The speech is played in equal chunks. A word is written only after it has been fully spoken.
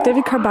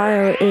David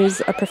Carballo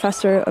is a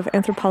professor of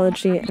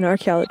anthropology and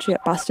archaeology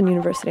at Boston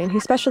University, and he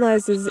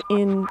specializes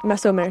in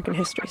Mesoamerican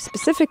history,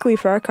 specifically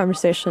for our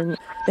conversation,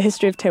 the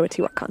history of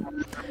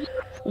Teotihuacan,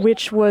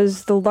 which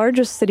was the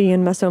largest city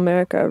in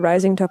Mesoamerica,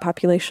 rising to a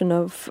population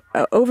of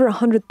over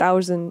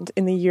 100,000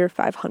 in the year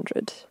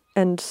 500,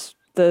 and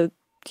the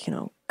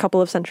couple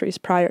of centuries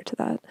prior to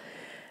that.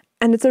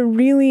 And it's a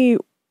really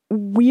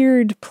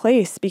weird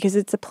place because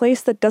it's a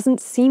place that doesn't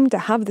seem to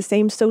have the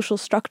same social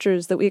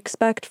structures that we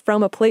expect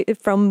from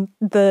from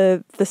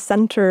the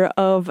center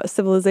of a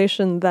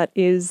civilization that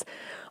is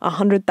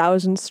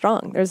 100,000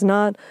 strong. There's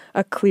not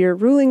a clear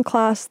ruling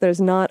class. There's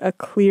not a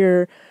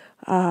clear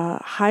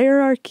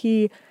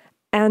hierarchy,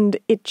 and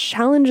it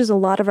challenges a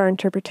lot of our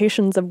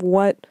interpretations of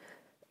what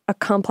a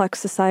complex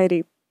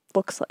society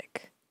looks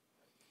like.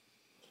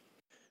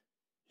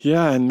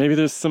 Yeah, and maybe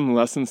there's some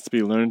lessons to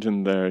be learned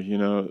in there.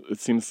 It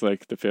seems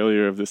like the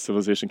failure of this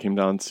civilization came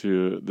down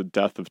to the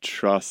death of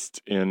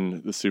trust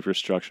in the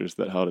superstructures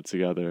that held it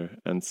together.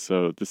 And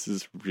so this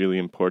is really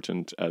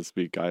important as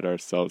we guide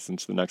ourselves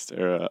into the next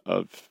era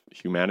of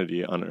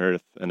humanity on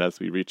Earth, and as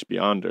we reach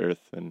beyond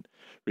Earth and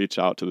reach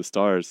out to the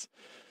stars.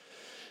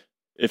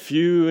 If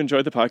you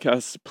enjoyed the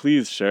podcast,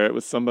 please share it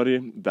with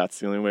somebody. That's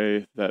the only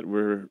way that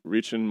we're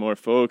reaching more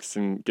folks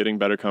and getting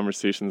better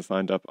conversations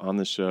lined up on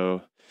the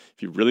show.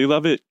 If you really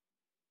love it,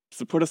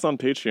 support us on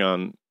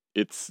Patreon.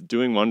 It's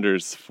doing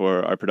wonders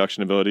for our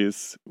production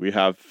abilities. We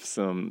have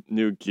some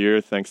new gear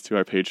thanks to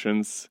our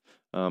patrons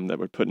that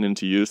we're putting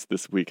into use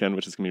this weekend,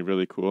 which is going to be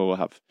really cool. We'll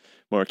have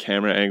more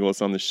camera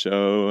angles on the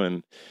show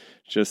and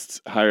just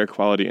higher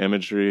quality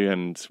imagery,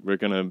 and we're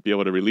going to be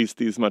able to release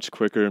these much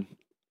quicker.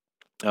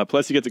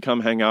 Plus, you get to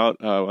come hang out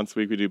once a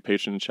week. We do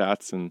patron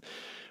chats and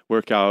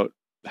work out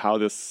how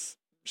this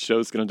show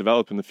is going to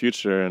develop in the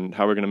future and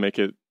how we're going to make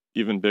it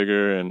even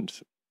bigger and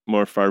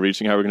more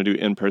far-reaching, how we're going to do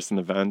in-person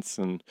events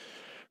and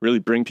really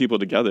bring people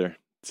together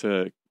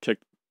to kick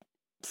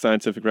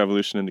scientific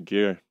revolution into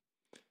gear.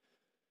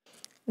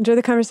 Enjoy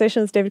the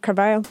conversation with David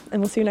Carballo,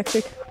 and we'll see you next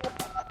week.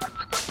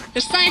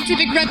 The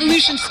scientific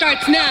revolution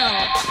starts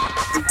now.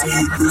 The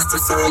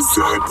Decryptophiles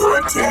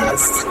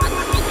Podcast.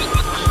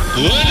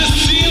 Let us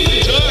see in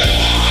the dark.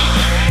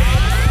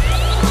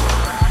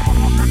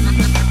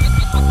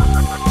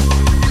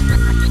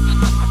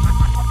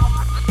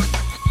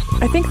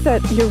 I think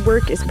that your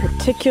work is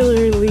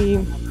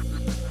particularly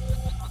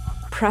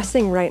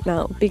pressing right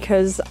now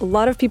because a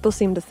lot of people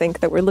seem to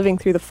think that we're living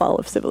through the fall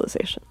of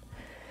civilization.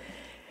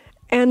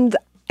 And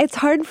it's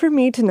hard for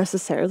me to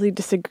necessarily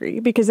disagree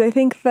because I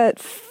think that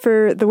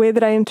for the way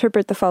that I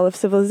interpret the fall of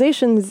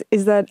civilizations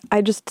is that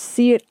I just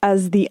see it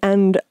as the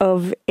end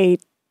of a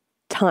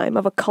time,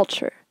 of a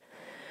culture,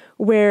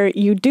 where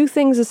you do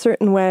things a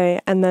certain way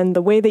and then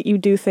the way that you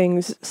do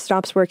things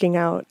stops working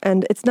out.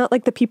 And it's not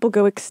like the people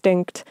go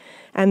extinct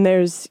and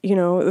there's,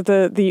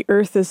 the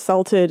earth is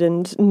salted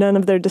and none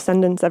of their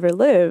descendants ever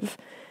live.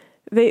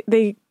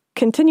 They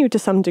continue to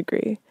some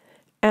degree.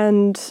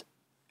 And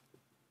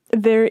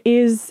there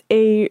is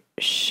a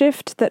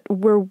shift that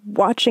we're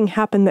watching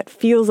happen that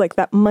feels like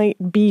that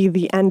might be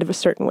the end of a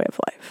certain way of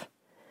life.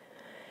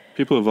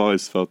 People have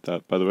always felt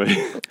that, by the way.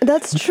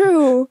 That's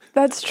true.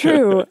 That's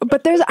true.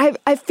 But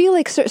I feel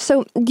like,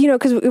 so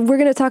because we're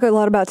going to talk a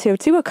lot about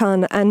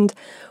Teotihuacan, and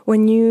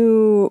when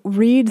you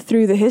read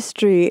through the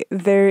history,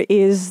 there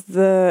is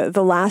the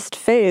last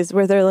phase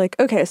where they're like,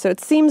 okay, so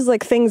it seems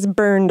like things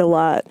burned a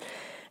lot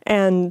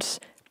and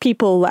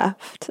people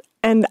left.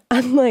 And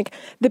I'm like,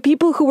 the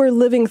people who were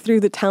living through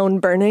the town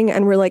burning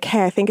and were like,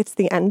 hey, I think it's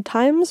the end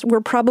times,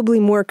 were probably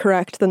more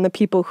correct than the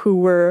people who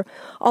were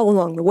all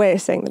along the way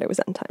saying that it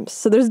was end times.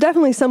 So there's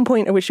definitely some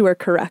point at which you are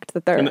correct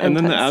that there are end times. And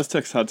then the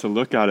Aztecs had to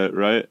look at it,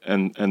 right?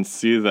 And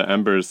see the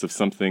embers of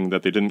something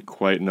that they didn't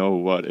quite know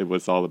what it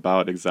was all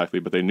about exactly,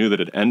 but they knew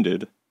that it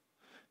ended.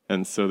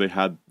 And so they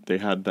had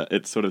that,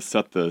 it sort of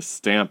set the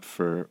stamp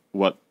for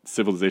what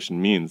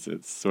civilization means.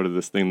 It's sort of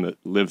this thing that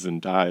lives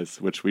and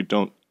dies, which we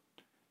don't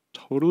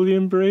totally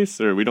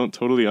embrace, or we don't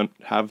totally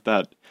have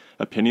that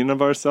opinion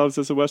of ourselves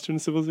as a Western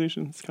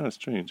civilization. It's kind of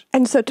strange.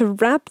 And so to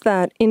wrap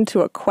that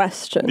into a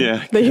question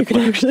that you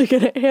can actually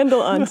get a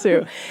handle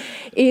onto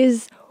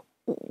is,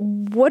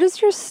 what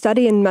does your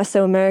study in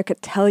Mesoamerica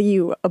tell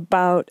you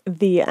about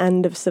the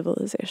end of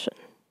civilization?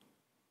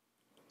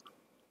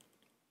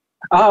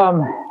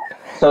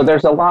 So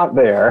there's a lot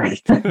there.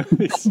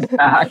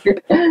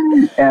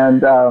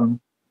 And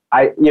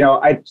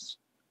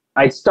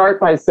I'd start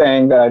by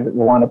saying that I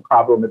want to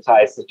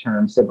problematize the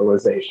term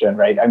civilization,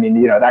 right? I mean,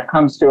 that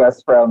comes to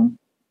us from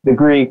the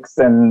Greeks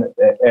and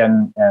a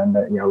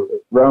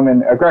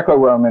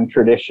Greco-Roman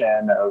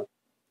tradition of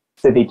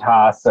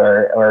civitas,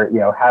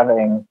 or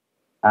having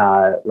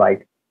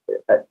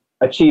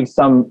achieved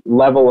some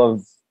level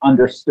of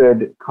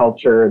understood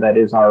culture that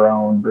is our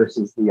own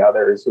versus the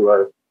others who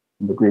are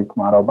the Greek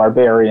model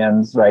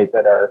barbarians, right?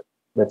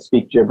 That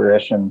speak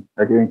gibberish and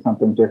are doing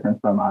something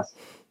different from us.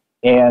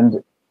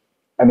 And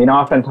I mean,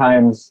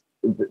 oftentimes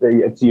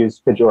it's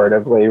used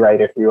pejoratively, right?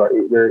 If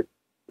you're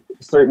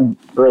certain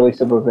early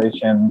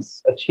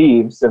civilizations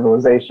achieve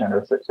civilization,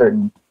 or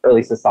certain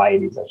early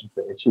societies, I should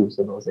say, achieve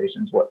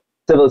civilizations. What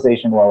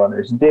civilization, while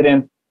others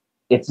didn't.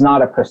 It's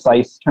not a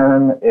precise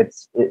term.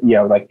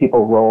 Like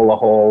people roll a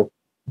whole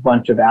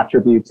bunch of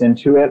attributes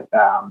into it.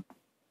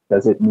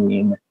 Does it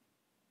mean,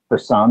 for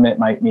some, it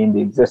might mean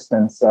the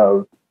existence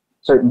of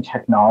certain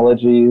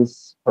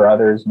technologies, for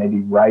others,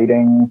 maybe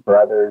writing, for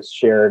others,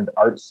 shared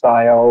art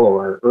style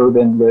or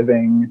urban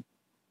living.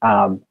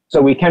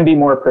 So we can be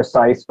more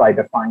precise by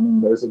defining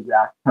those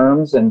exact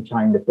terms and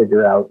trying to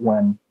figure out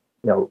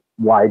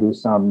why did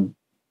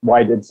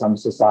some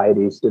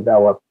societies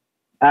develop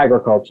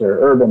agriculture,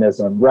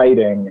 urbanism,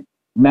 writing,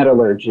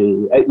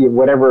 metallurgy,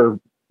 whatever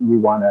you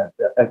want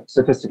to,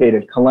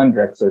 sophisticated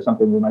calendrics or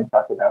something we might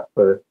talk about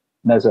for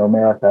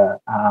Mesoamerica.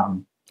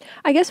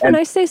 I guess when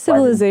I say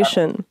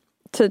civilization,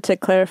 to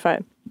clarify,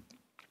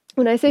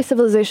 when I say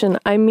civilization,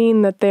 I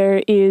mean that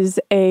there is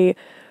a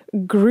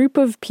group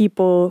of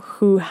people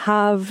who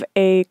have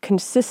a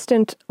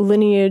consistent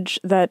lineage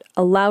that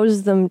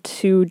allows them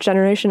to,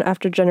 generation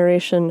after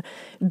generation,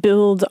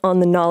 build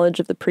on the knowledge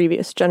of the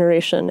previous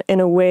generation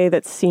in a way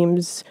that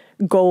seems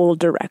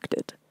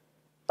goal-directed.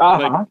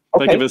 Uh-huh.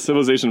 Like if a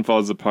civilization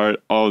falls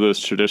apart, all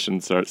those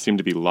traditions seem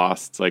to be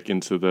lost,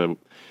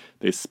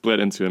 they split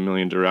into a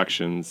million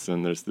directions,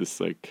 and there's this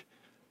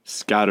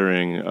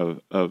scattering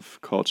of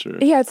culture.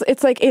 Yeah,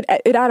 it's like it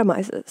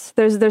atomizes.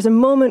 There's a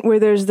moment where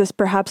there's this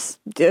perhaps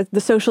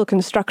the social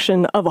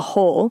construction of a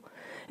whole,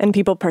 and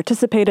people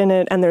participate in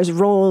it, and there's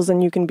roles,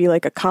 and you can be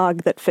like a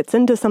cog that fits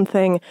into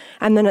something,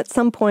 and then at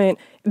some point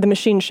the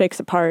machine shakes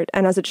apart,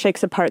 and as it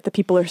shakes apart, the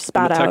people are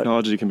spat out.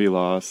 Technology can be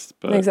lost.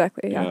 But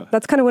exactly, yeah.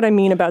 That's kind of what I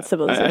mean about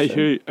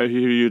civilization. I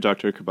hear you,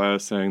 Dr. Caballo,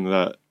 saying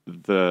that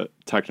the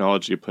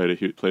technology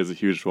plays a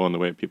huge role in the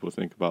way people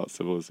think about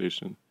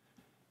civilization.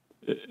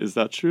 Is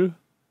that true?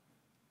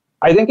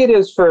 I think it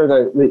is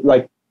for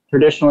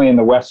traditionally in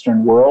the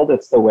Western world,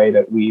 it's the way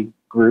that we've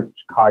grouped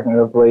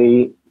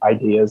cognitively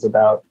ideas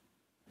about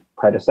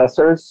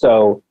predecessors.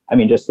 So,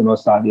 just the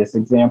most obvious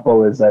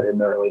example is that in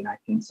the early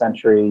 19th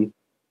century,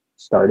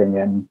 starting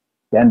in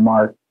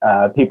Denmark,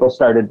 people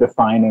started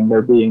defining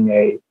there being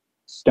a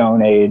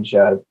Stone Age,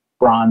 a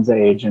Bronze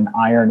Age, an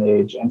Iron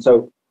Age. And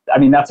so,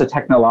 that's a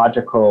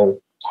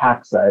technological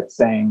taxa. It's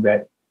saying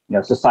that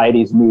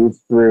societies move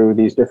through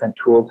these different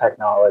tool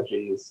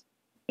technologies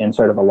in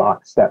sort of a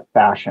lockstep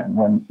fashion,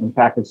 when in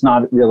fact it's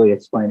not really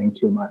explaining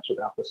too much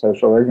about the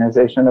social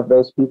organization of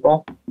those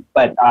people.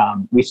 But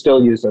we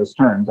still use those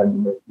terms.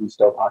 We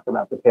still talk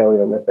about the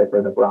Paleolithic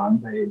or the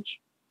Bronze Age.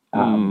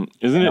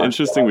 Isn't it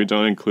interesting we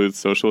don't include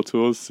social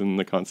tools in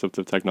the concept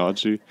of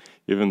technology,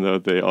 even though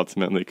they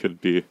ultimately could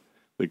be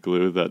the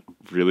glue that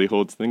really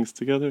holds things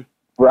together?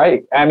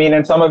 Right.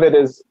 And some of it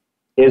is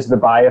the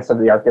bias of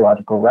the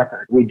archaeological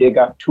record. We dig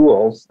up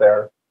tools,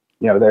 they're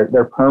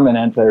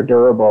permanent, they're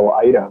durable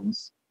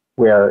items,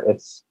 where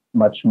it's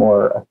much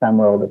more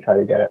ephemeral to try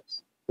to get at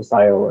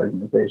societal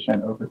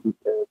organization over the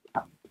period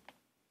of time.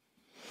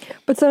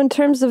 But so in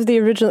terms of the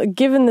original,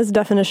 given this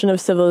definition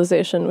of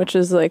civilization, which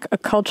is like a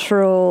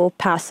cultural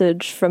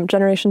passage from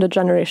generation to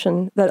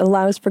generation that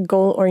allows for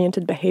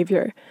goal-oriented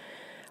behavior,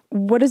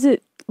 what does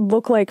it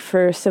look like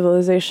for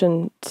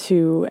civilization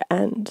to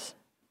end?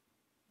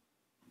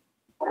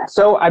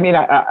 So,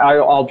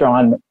 I'll draw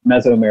on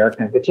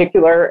Mesoamerica in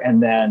particular,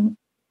 and then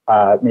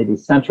maybe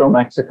Central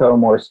Mexico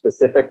more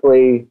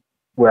specifically,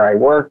 where I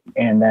work,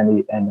 and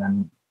then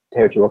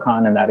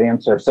Teotihuacan in that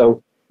answer.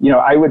 So,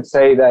 I would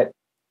say that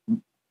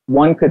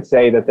one could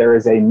say that there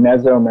is a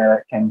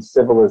Mesoamerican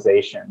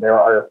civilization. There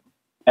are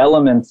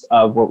elements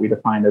of what we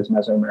define as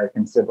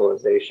Mesoamerican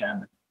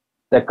civilization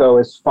that go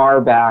as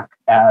far back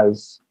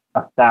as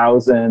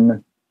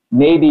 1,000,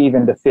 maybe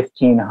even to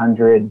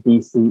 1,500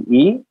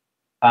 BCE.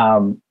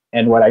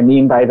 And what I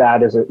mean by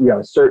that is a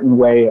certain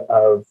way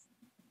of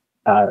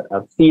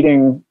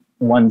feeding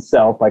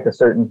oneself, like a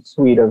certain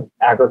suite of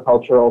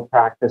agricultural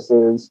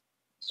practices,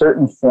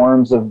 certain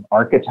forms of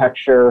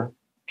architecture,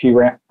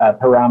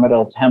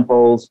 pyramidal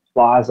temples,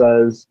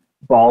 plazas,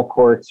 ball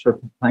courts for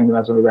playing the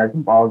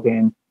Mesoamerican ball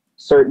game,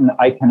 certain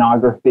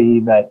iconography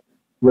that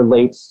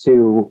relates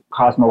to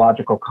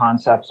cosmological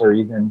concepts or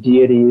even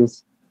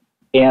deities.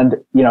 And,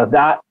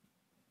 that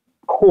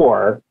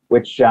core,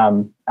 which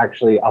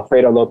actually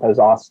Alfredo Lopez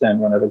Austin,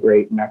 one of the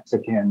great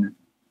Mexican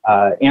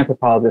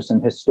anthropologists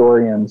and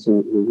historians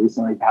who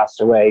recently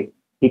passed away,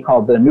 he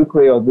called the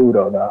núcleo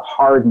duro, the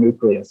hard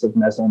nucleus of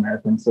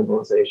Mesoamerican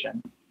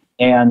civilization.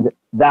 And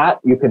that,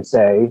 you could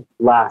say,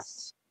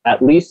 lasts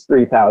at least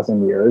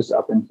 3,000 years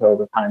up until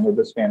the time of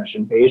the Spanish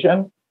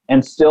invasion,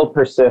 and still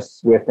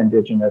persists with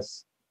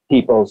indigenous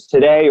peoples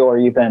today, or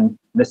even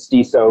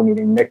mestizo,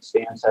 meaning mixed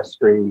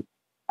ancestry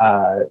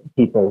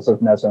peoples of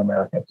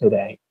Mesoamerica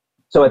today.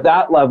 So at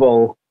that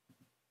level,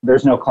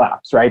 there's no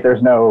collapse, right?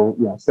 There's no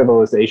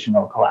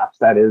civilizational collapse.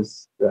 That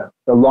is the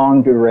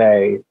longue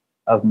durée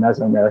of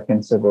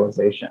Mesoamerican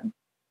civilization.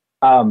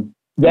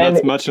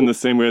 That's much in the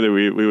same way that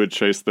we would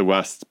trace the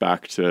West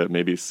back to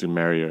maybe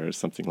Sumeria or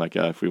something like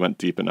that. If we went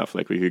deep enough,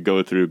 like we could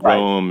go through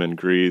Rome and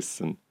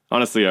Greece and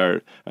honestly, I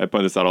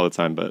point this out all the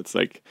time, but it's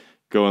like,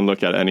 go and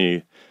look at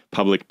any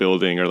public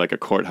building or like a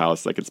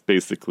courthouse, like it's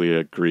basically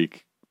a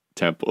Greek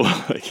temple.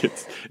 Like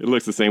it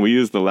looks the same. We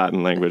use the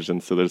Latin language,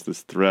 and so there's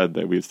this thread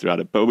that weaves throughout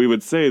it. But we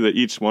would say that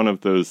each one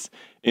of those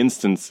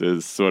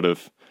instances sort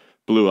of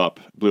blew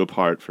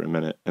apart for a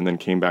minute, and then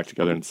came back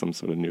together in some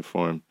sort of new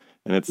form.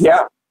 And it's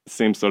the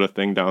same sort of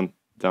thing down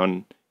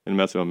in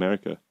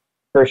Mesoamerica.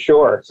 For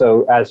sure.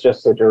 So as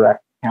just a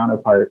direct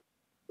counterpart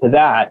to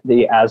that,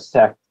 the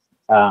Aztecs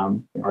are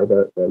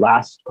the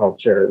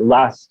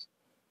last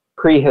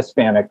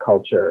pre-Hispanic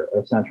culture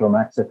of central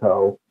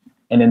Mexico.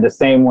 And in the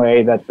same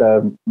way that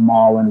the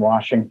mall in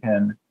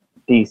Washington,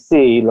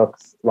 D.C.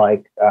 looks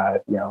like,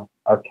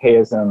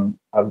 archaism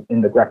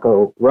in the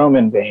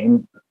Greco-Roman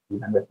vein,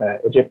 even with the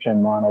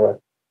Egyptian monolith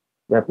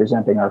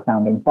representing our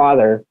founding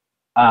father,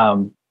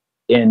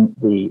 in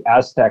the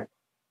Aztec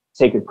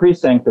sacred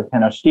precinct of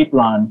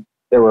Tenochtitlan,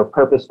 there were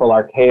purposeful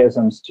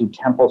archaisms to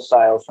temple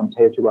styles from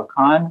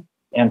Teotihuacan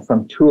and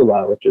from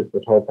Tula, which is the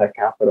Toltec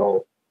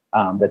capital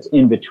that's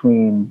in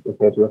between the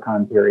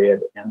Teotihuacan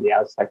period and the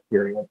Aztec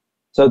period.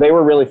 So they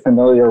were really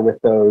familiar with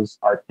those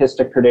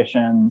artistic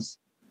traditions,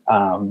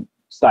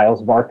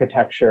 styles of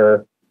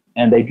architecture,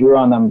 and they drew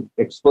on them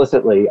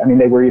explicitly. I mean,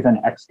 they were even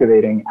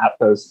excavating at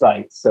those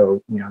sites.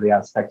 So, the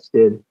Aztecs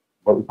did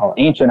what we call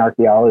ancient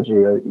archaeology,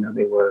 or,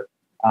 they were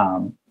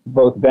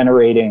both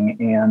venerating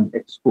and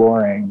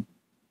exploring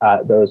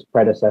those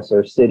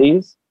predecessor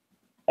cities.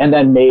 And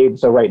then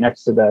so right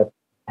next to the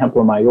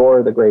Templo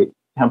Mayor, the great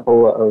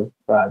temple of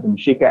the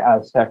Mexica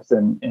Aztecs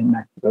in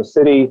Mexico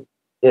City,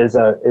 is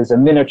a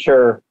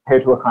miniature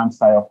Teotihuacan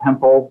style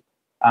temple,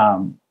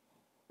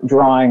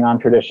 drawing on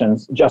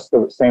traditions just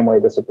the same way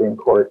the Supreme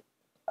Court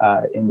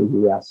in the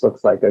U.S.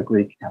 looks like a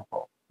Greek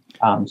temple.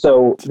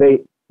 So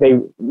they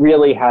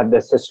really had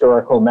this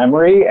historical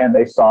memory, and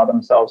they saw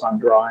themselves on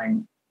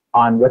drawing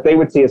on what they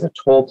would see as a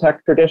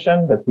Toltec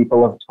tradition, the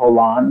people of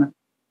Tolan.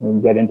 We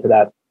can get into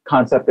that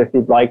concept if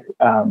you'd like,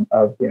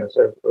 of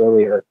sort of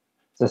earlier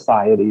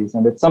societies.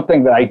 And it's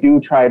something that I do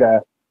try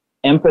to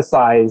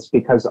emphasize,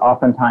 because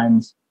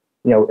oftentimes,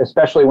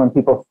 especially when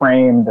people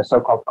frame the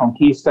so-called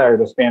conquista or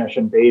the Spanish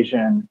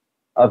invasion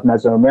of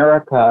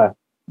Mesoamerica,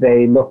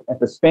 they look at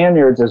the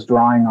Spaniards as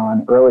drawing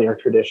on earlier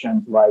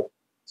traditions, like,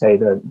 say,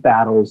 the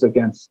battles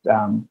against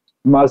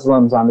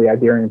Muslims on the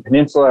Iberian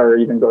Peninsula, or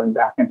even going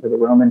back into the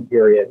Roman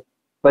period.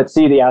 But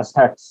see the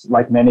Aztecs,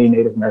 like many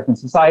Native American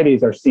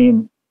societies, are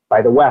seen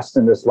by the West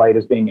in this light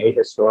as being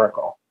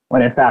ahistorical,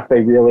 when in fact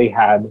they really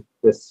had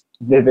this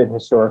vivid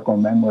historical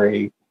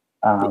memory.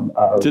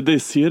 Did they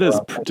see it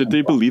as? Did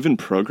they believe in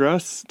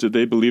progress? Did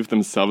they believe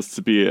themselves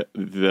to be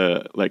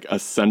the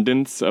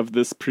ascendants of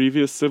this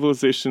previous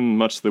civilization,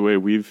 much the way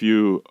we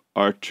view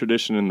our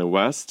tradition in the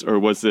West,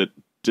 or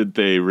did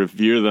they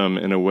revere them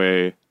in a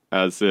way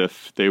as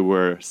if they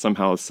were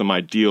somehow some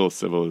ideal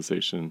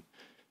civilization?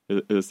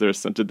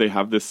 Did they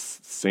have this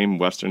same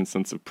Western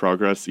sense of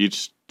progress?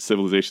 Each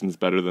civilization is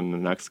better than the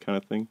next, kind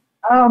of thing.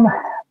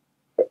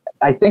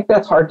 I think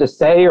that's hard to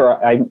say,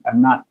 or I'm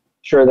not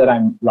sure that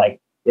I'm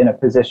in a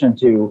position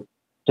to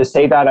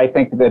say that. I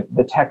think that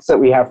the texts that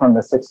we have from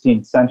the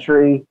 16th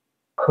century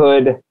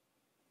could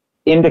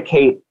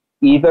indicate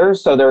either.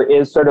 So there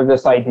is sort of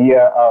this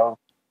idea of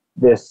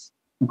this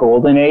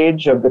golden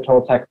age of the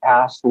Toltec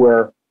past,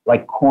 where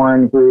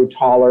corn grew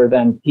taller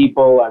than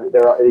people.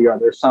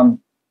 There's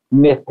some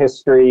myth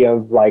history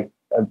of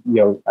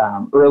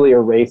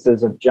earlier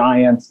races of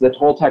giants. The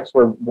Toltecs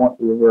were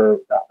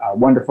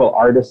wonderful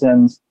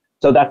artisans.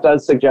 So that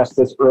does suggest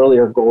this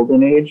earlier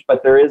golden age,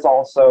 but there is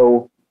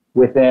also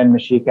within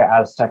Mexica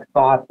Aztec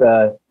thought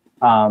the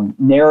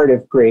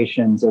narrative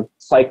creations of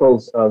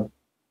cycles of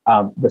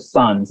the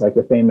suns, like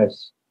the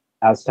famous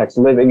Aztecs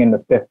living in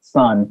the fifth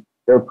sun.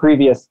 There are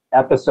previous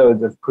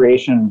episodes of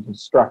creation and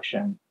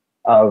destruction,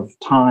 of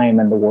time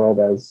and the world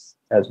as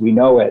we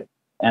know it.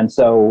 And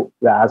so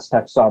the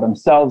Aztecs saw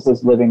themselves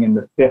as living in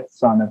the fifth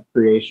sun of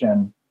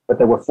creation, but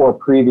there were four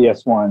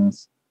previous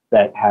ones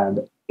that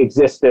had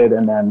existed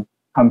and then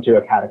come to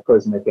a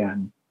cataclysmic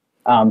end.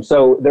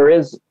 So there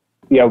is,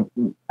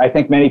 I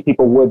think many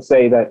people would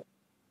say that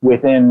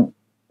within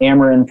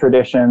Amerindian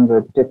traditions,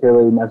 or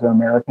particularly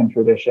Mesoamerican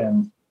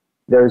traditions,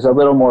 there's a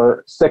little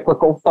more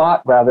cyclical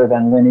thought rather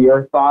than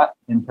linear thought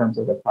in terms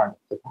of the progress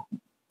of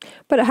time.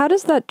 But how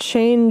does that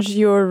change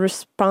your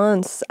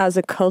response as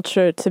a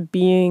culture to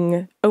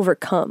being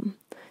overcome?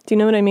 Do you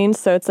know what I mean?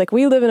 So it's like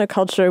we live in a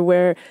culture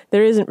where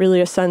there isn't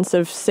really a sense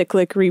of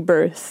cyclic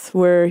rebirth,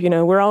 where,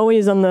 we're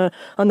always on the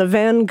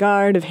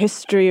vanguard of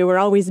history. We're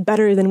always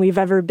better than we've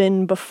ever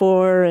been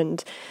before.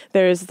 And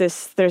there's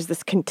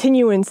this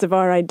continuance of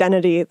our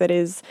identity that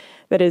is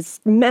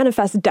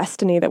manifest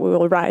destiny that we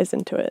will rise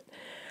into it.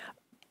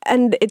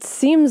 And it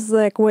seems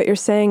like what you're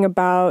saying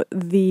about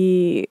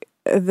the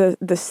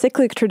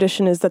cyclic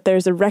tradition is that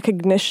there's a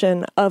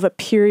recognition of a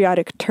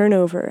periodic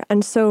turnover.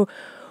 And so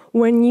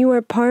when you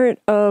are part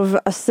of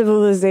a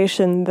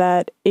civilization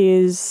that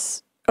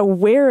is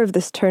aware of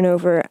this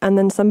turnover, and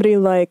then somebody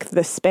like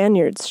the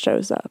Spaniards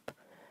shows up,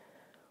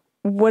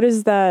 what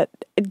is that?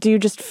 Do you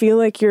just feel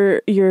like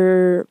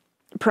you're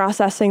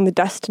processing the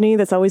destiny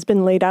that's always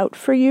been laid out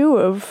for you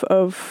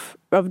of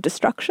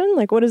destruction?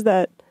 Like, what does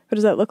that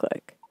look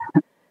like?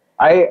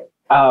 I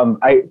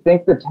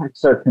think the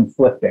texts are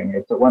conflicting.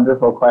 It's a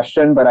wonderful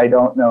question, but I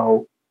don't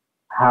know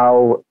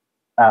how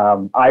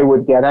I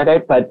would get at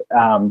it. But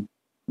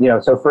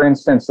so for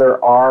instance,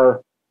 there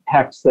are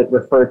texts that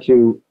refer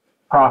to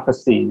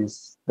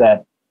prophecies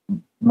that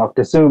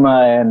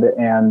Moctezuma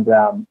and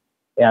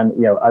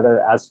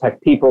other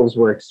Aztec peoples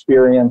were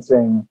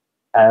experiencing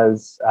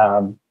as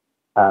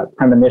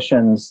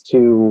premonitions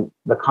to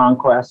the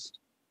conquest.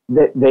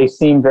 They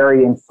seem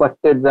very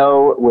inflected,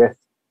 though, with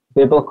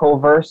biblical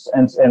verse,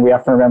 and we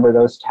have to remember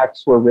those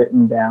texts were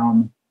written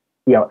down,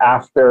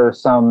 after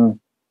some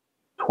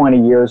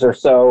 20 years or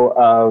so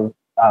of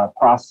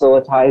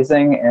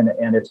proselytizing,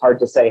 and it's hard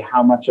to say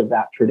how much of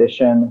that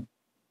tradition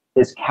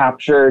is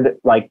captured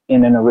like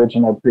in an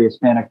original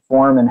pre-Hispanic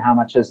form, and how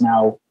much has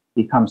now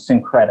become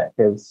syncretic,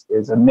 is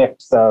a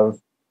mix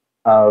of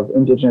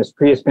indigenous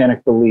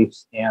pre-Hispanic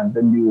beliefs and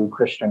the new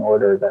Christian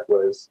order that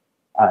was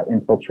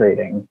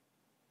infiltrating.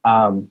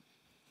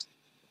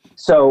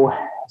 So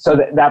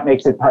that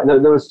makes it,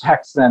 those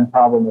texts then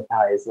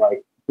problematize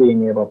like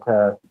being able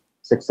to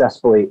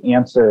successfully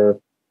answer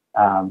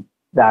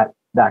that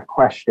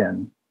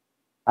question.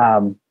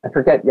 I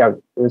forget,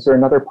 is there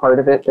another part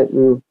of it that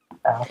you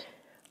asked?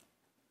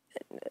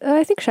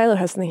 I think Shiloh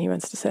has something he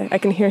wants to say. I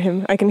can hear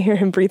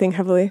him breathing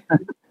heavily.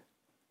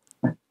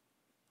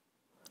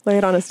 Lay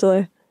it on us,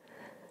 delay.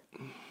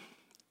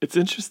 It's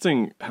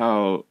interesting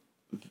how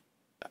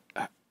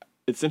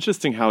it's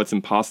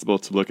impossible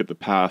to look at the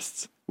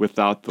past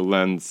without the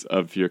lens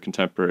of your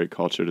contemporary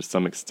culture to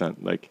some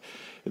extent. Like,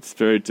 it's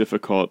very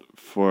difficult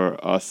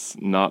for us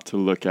not to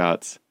look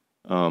at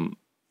the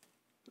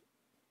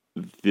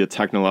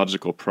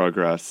technological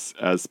progress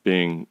as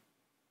being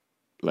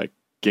like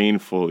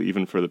gainful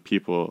even for the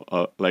people.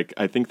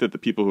 I think that the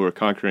people who were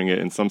conquering it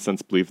in some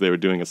sense believed they were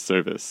doing a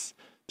service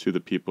to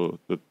the people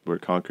that were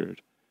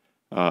conquered.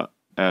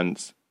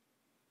 And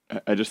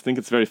I just think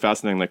it's very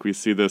fascinating. Like, we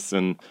see this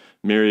in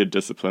myriad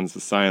disciplines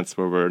of science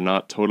where we're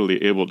not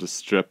totally able to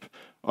strip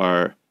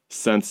our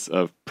sense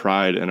of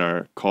pride in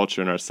our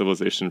culture and our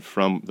civilization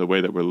from the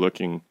way that we're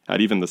looking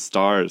at even the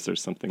stars or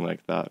something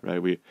like that,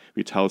 right? We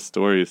tell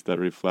stories that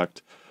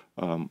reflect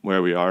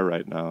where we are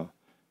right now.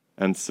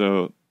 And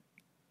so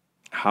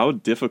how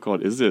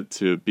difficult is it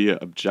to be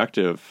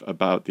objective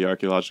about the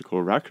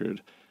archaeological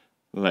record?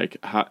 Like,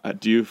 how,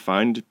 do you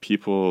find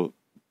people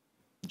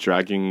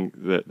dragging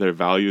their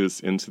values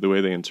into the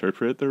way they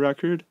interpret the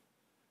record?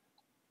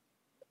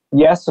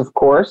 Yes, of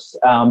course,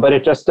 but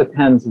it just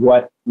depends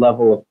what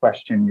level of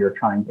question you're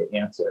trying to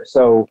answer.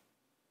 So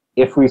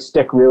if we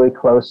stick really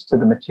close to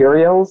the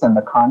materials and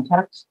the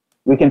context,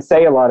 we can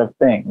say a lot of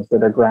things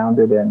that are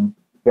grounded in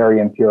very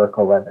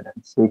empirical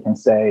evidence. We can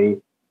say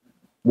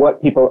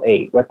what people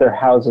ate, what their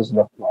houses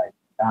looked like,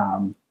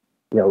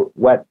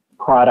 what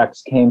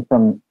products came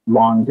from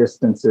long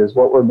distances,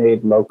 what were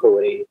made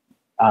locally.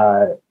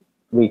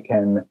 We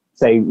can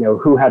say,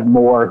 who had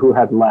more, who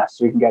had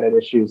less. We can get at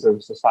issues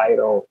of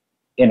societal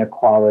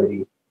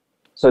inequality.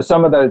 So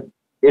some of the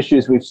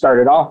issues we've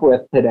started off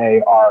with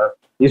today are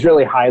these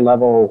really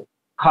high-level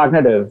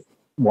cognitive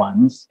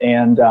ones,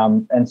 and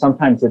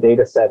sometimes the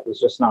data set is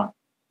just not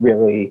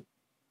really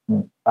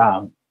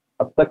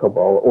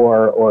applicable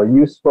or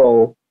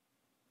useful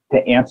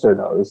to answer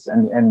those.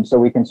 And so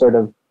we can sort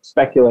of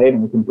speculate,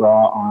 and we can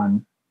draw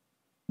on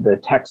the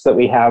text that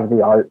we have,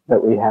 the art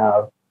that we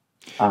have.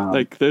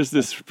 Like, there's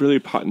this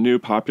really new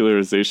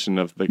popularization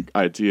of the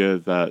idea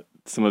that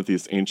some of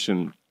these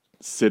ancient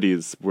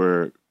cities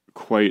were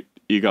quite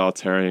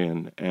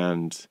egalitarian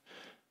and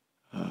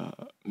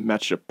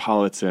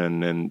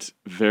metropolitan and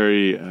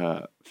very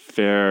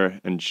fair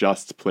and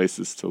just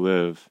places to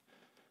live,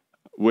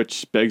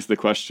 which begs the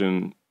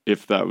question,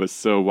 if that was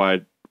so,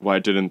 why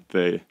didn't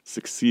they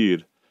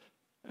succeed?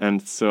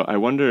 And so I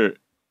wonder,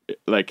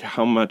 like,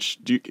 how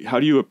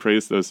do you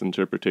appraise those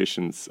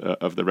interpretations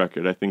of the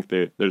record? I think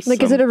there's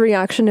like, is it a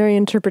reactionary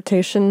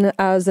interpretation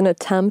as an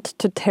attempt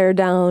to tear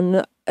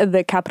down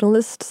the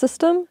capitalist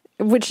system?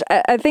 Which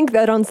I think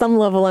that on some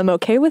level I'm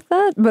okay with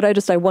that, but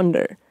I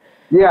wonder.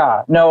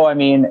 Yeah, no, I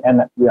mean,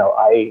 and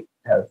I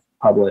have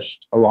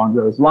published along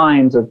those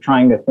lines of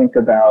trying to think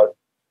about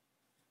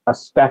a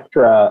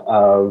spectra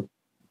of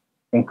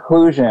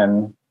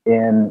inclusion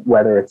in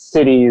whether it's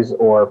cities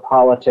or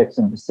politics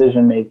and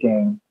decision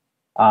making.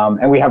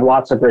 And we have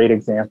lots of great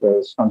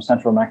examples from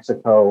central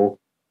Mexico.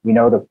 We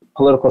know the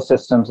political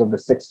systems of the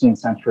 16th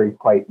century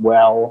quite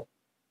well.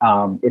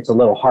 It's a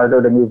little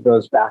harder to move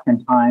those back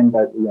in time,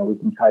 but we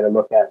can try to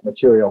look at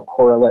material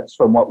correlates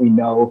from what we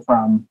know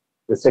from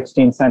the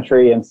 16th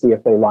century and see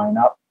if they line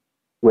up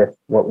with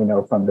what we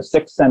know from the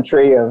 6th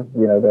century of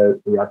the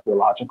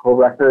archaeological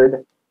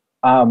record.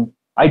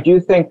 I do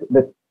think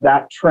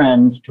that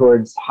trend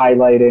towards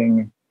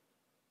highlighting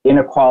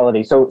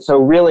inequality. So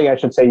really, I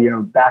should say,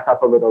 back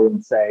up a little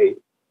and say,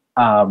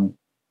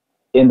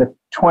 in the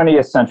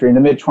 20th century, in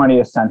the mid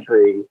 20th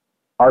century,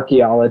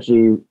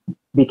 archaeology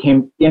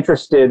became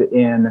interested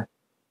in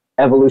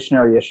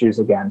evolutionary issues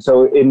again.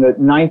 So in the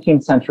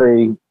 19th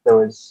century, there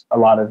was a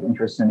lot of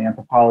interest in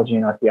anthropology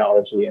and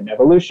archaeology and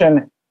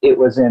evolution. It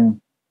was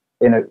in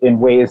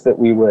ways that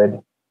we would,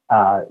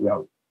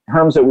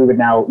 terms that we would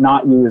now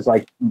not use,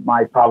 like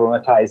my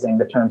problematizing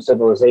the term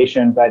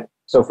civilization. But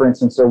so, for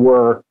instance, there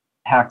were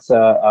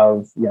taxa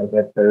of,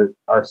 that there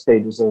are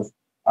stages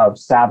of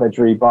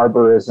savagery,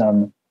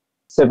 barbarism,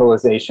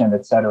 civilization,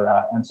 et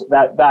cetera. And so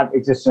that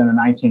existed in the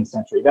 19th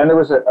century. Then there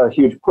was a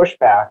huge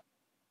pushback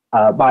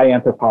by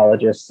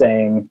anthropologists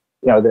saying,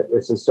 that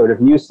this is sort of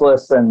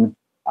useless and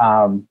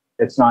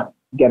it's not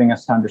getting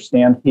us to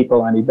understand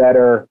people any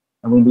better.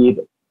 And we need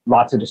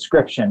lots of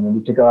description. We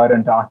need to go out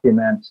and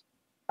document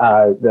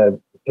the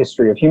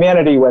history of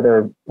humanity,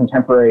 whether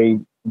contemporary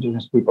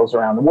indigenous peoples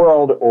around the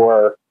world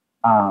or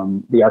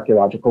the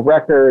archaeological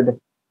record.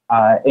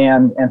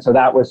 And so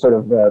that was sort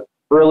of the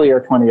earlier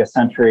 20th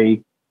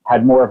century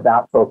had more of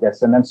that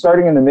focus. And then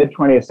starting in the mid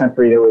 20th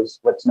century, there was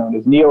what's known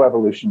as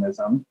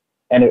neo-evolutionism.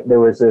 And there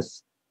was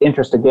this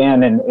interest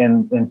again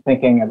in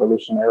thinking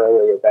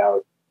evolutionarily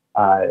about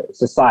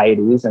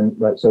societies and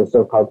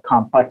so-called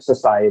complex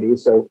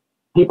societies. So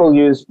people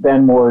used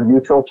then more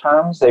neutral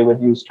terms. They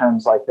would use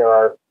terms like there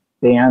are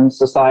band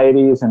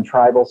societies and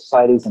tribal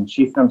societies and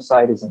chiefdom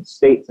societies and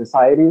state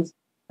societies.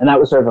 And that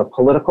was sort of a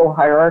political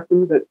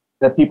hierarchy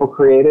that people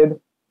created.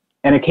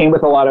 And it came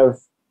with a lot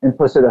of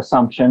implicit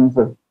assumptions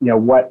of,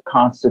 what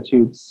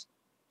constitutes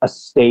a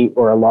state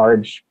or a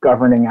large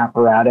governing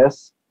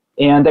apparatus.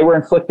 And they were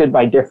inflicted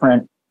by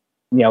different,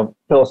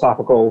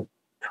 philosophical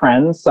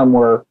trends. Some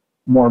were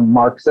more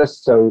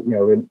Marxist. So,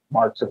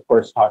 Marx, of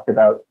course, talked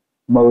about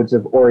modes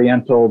of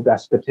Oriental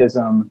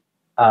despotism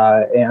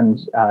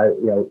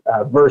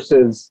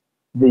versus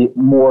the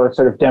more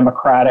sort of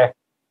democratic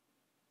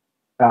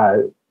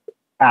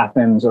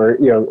Athens or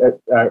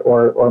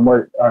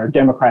more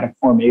democratic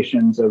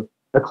formations of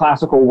the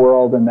classical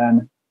world and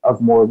then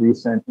of more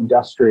recent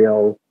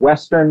industrial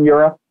Western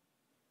Europe.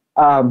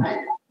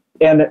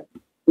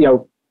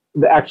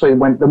 Actually,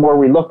 the more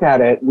we look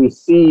at it, we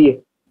see,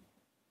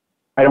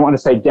 I don't want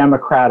to say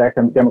democratic,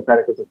 and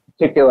democratic is a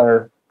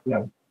particular,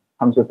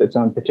 comes with its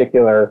own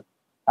particular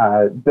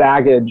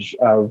baggage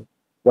of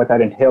what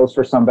that entails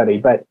for somebody,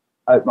 but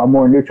a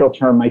more neutral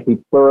term might be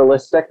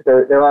pluralistic.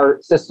 There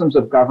are systems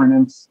of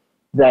governance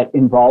that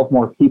involve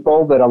more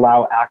people, that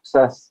allow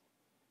access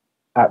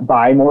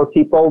by more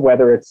people,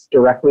 whether it's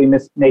directly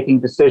making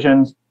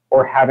decisions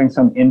or having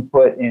some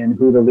input in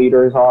who the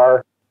leaders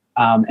are.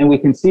 And we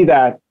can see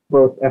that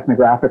both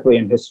ethnographically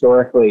and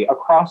historically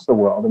across the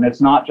world. And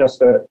it's not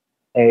just a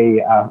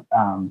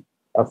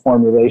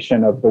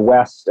formulation of the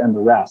West and the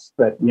rest,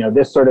 but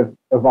this sort of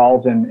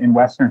evolved in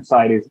Western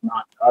societies,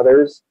 not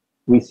others.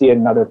 We see it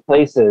in other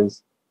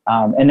places.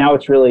 And now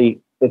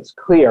it's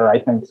clear, I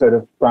think, sort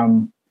of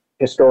from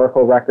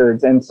historical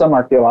records and some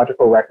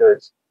archaeological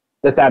records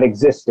that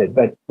existed,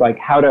 but like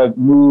how to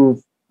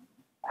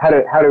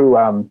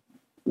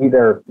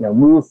either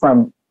move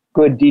from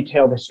good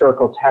detailed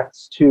historical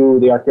texts to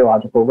the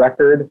archaeological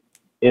record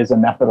is a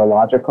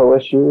methodological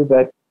issue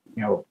that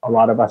a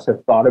lot of us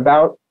have thought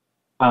about.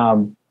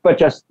 But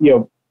just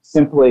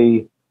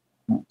simply,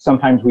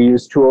 sometimes we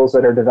use tools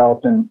that are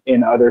developed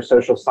in other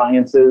social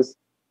sciences.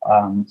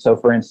 So,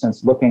 for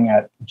instance, looking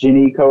at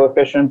Gini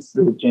coefficients,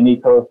 the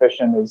Gini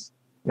coefficient is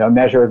a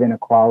measure of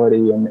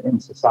inequality in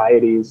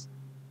societies.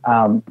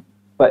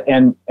 But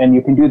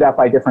you can do that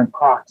by different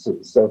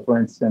proxies. So, for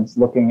instance,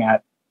 looking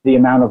at the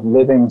amount of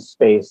living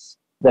space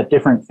that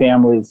different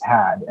families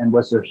had, and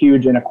was there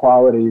huge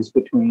inequalities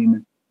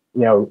between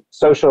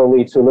social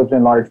elites who lived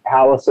in large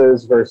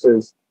palaces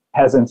versus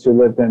peasants who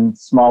lived in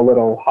small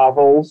little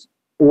hovels,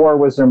 or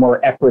was there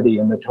more equity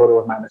in the total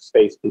amount of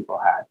space people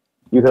had?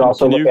 You could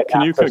also look at.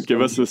 Can you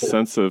give us a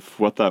sense of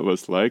what that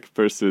was like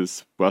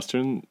versus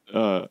Western?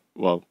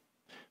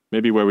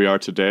 Maybe where we are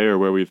today or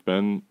where we've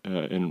been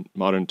in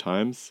modern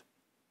times.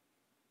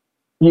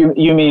 You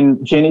mean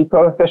Gini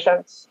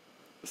coefficients?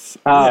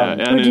 Or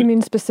do you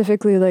mean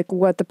specifically like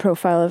what the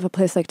profile of a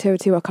place like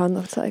Teotihuacan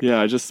looks like? Yeah,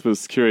 I just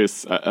was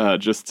curious,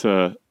 just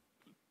to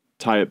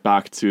tie it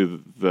back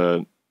to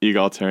the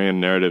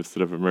egalitarian narratives that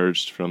have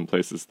emerged from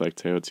places like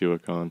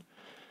Teotihuacan.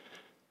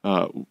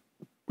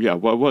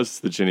 What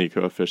was the Gini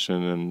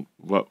coefficient and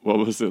what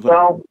was it like?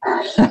 Well,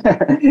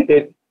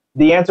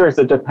 the answer is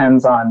it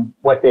depends on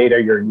what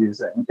data you're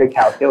using to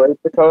calculate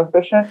the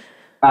coefficient.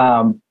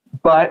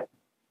 But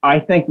I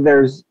think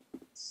there's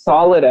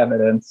solid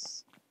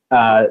evidence,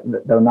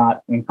 though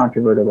not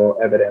incontrovertible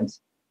evidence,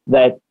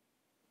 that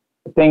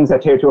things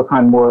at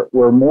Teotihuacan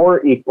were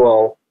more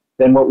equal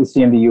than what we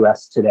see in the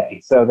U.S. today.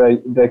 So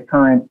the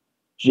current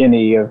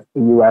Gini of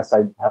the U.S.,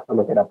 I have to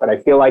look it up, but I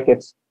feel like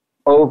it's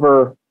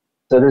over.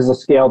 So there's a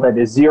scale that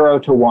is 0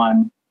 to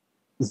 1.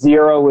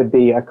 0 would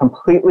be a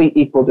completely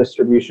equal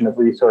distribution of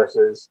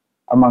resources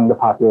among the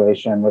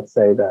population. Let's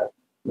say the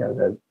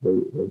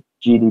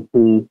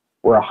GDP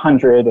were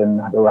 100 and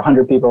there were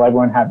 100 people,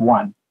 everyone had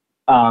 1.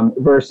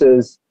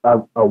 Versus a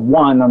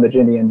 1 on the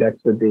Gini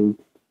index would be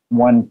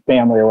one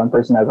family or one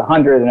person has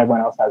 100 and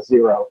everyone else has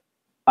 0.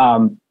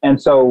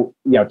 And so,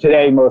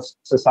 today most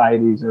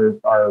societies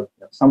are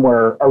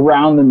somewhere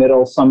around the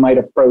middle. Some might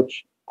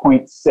approach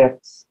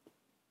 0.6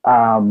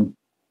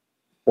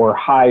 or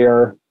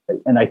higher.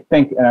 And I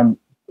think, and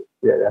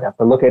I'd have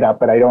to look it up,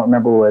 but I don't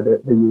remember where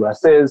the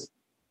US is.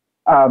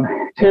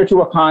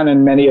 Teotihuacan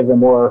and many of the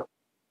more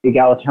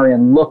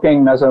egalitarian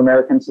looking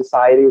Mesoamerican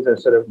societies are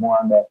sort of more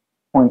on the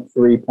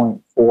 0.3,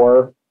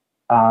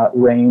 0.4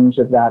 range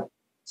of that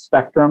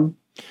spectrum.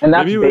 And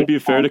that's maybe it would be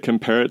fair to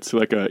compare it to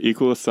like a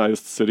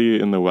equal-sized city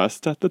in the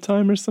West at the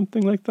time or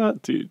something like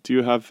that. Do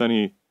you have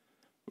any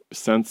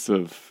sense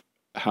of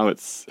how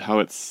it's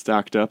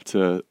stacked up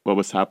to what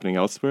was happening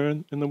elsewhere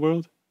in the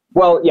world?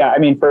 Well, yeah, I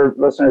mean, for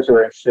listeners who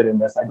are interested in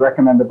this, I'd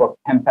recommend the book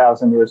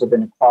 10,000 Years of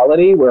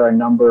Inequality, where a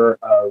number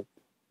of,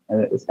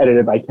 and it's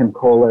edited by Tim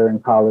Kohler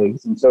and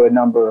colleagues, and so a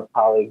number of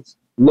colleagues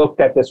looked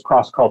at this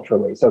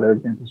cross-culturally. So there are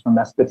examples from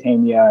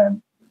Mesopotamia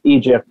and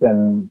Egypt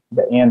and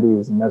the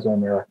Andes and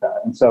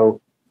Mesoamerica. And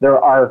so there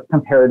are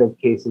comparative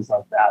cases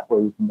like that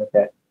where you can look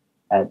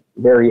at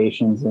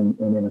variations in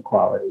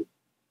inequality.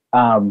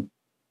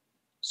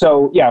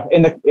 So yeah,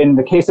 in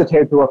the case of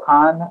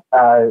Teotihuacan,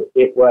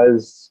 it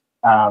was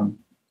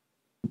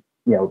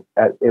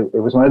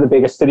it was one of the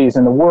biggest cities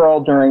in the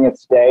world during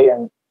its day,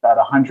 and about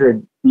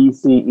 100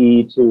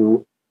 BCE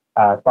to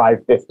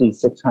 550,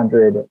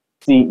 600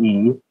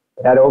 CE.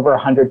 It had over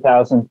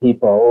 100,000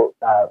 people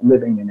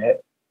living in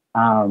it.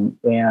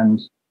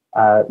 And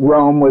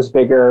Rome was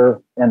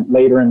bigger, and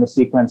later in the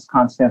sequence,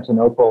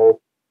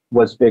 Constantinople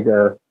was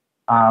bigger.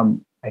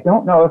 I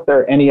don't know if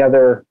there are any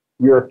other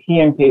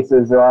European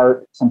cases. There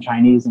are some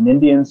Chinese and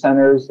Indian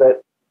centers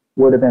that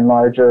would have been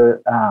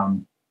larger,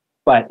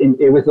 but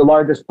it was the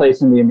largest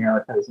place in the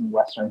Americas in the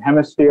Western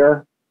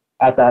Hemisphere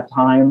at that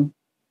time.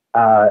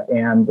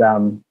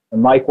 And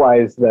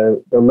likewise,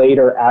 the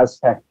later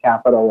Aztec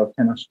capital of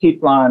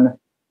Tenochtitlan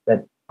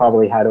that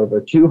probably had over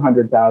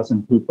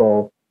 200,000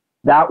 people.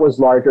 That was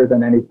larger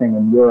than anything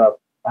in Europe,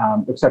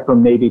 except for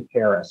maybe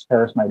Paris.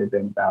 Paris might have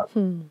been about.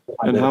 And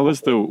what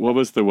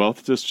was the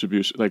wealth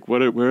distribution? Like,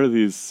 where are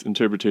these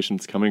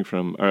interpretations coming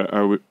from?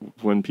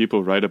 When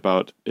people write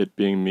about it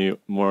being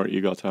more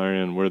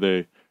egalitarian, were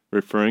they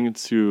referring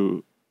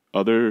to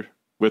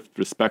with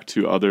respect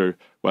to other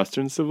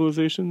Western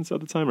civilizations at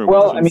the time? Or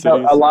well, I mean,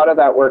 a lot of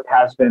that work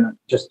has been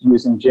just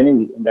using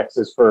Gini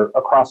indexes for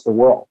across the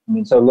world. I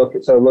mean, so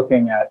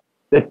looking at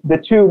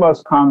the two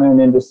most common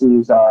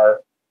indices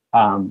are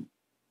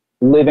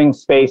living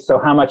space, so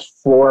how much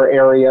floor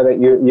area that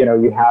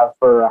you have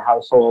for a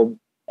household,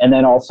 and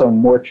then also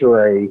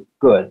mortuary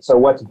goods, so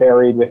what's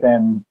buried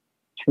within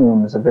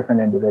tombs of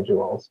different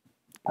individuals.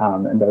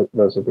 And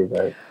those would be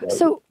the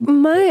So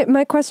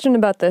my question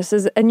about this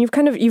is, and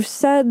you've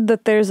said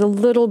that there's a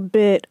little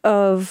bit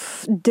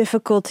of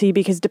difficulty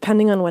because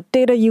depending on what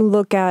data you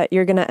look at,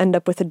 you're going to end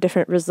up with a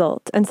different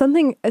result. And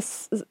something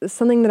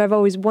that I've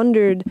always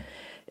wondered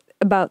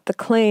about the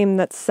claim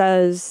that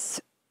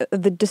says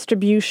the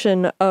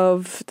distribution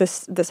of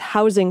this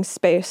housing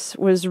space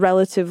was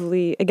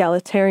relatively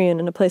egalitarian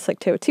in a place like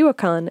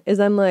Teotihuacan is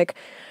I'm like,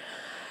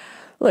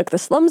 look, the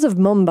slums of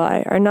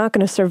Mumbai are not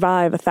going to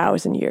survive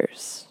 1,000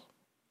 years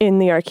in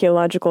the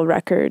archaeological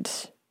record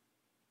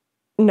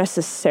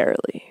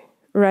necessarily,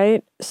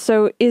 right?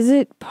 So is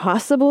it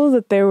possible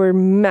that there were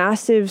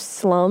massive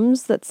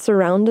slums that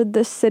surrounded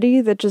this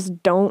city that just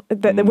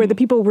where the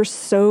people were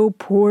so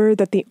poor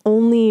that the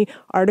only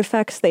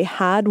artifacts they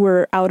had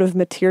were out of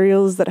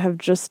materials that have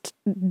just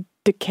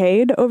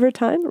decayed over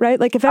time, right?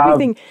 Like if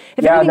everything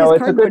is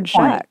cardboard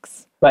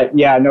shacks. But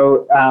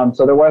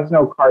so there was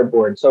no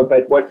cardboard.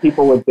 But what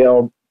people would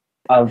build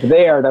of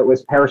there that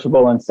was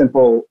perishable and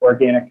simple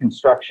organic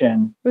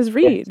construction was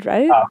reed,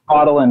 right?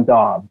 Wattle and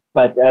daub.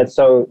 But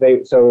so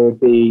it would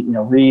be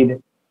reed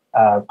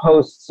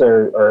posts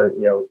or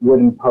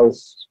wooden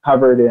posts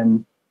covered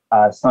in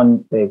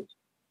sun-baked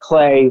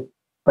clay.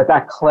 But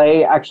that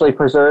clay actually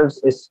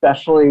preserves,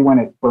 especially when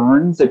it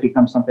burns. It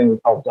becomes something we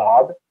call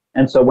daub.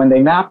 And so when they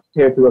mapped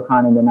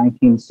Teotihuacan in the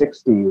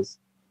 1960s,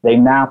 they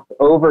mapped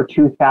over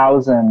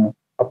 2,000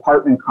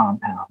 apartment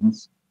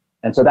compounds.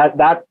 And so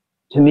that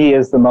to me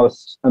is the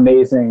most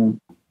amazing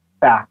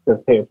fact of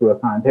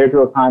Teotihuacan.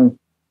 Teotihuacan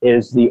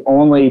is the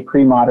only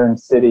pre-modern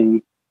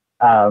city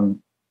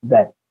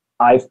that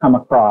I've come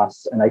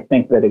across, and I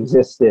think that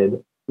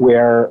existed,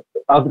 where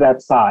of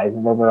that size,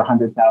 of over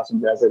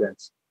 100,000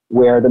 residents,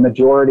 where the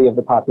majority of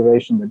the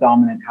population, the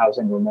dominant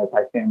housing, were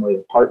multifamily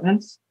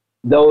apartments.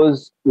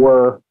 Those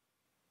were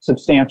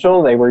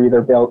substantial. They were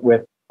either built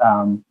with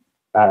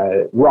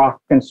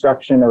rock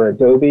construction or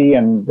adobe,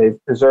 and they've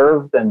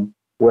preserved. And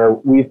where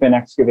we've been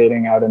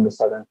excavating out in the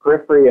southern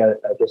periphery, a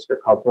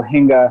district called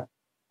Rohingya,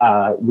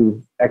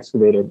 we've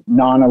excavated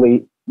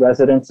non-elite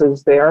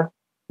residences there.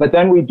 But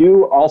then we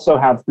do also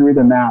have through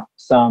the map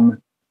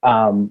some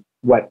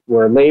what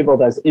were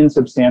labeled as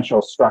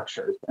insubstantial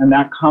structures. And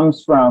that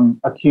comes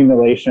from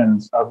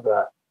accumulations of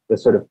the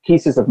sort of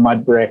pieces of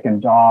mud brick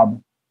and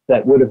daub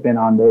that would have been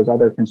on those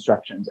other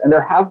constructions. And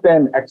there have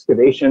been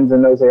excavations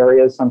in those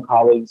areas. Some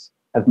colleagues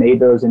have made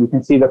those, and you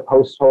can see the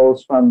post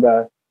holes from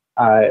the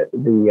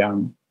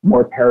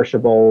more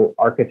perishable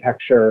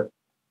architecture.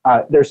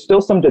 There's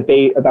still some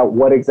debate about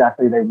what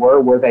exactly they were.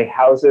 Were they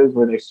houses?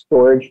 Were they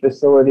storage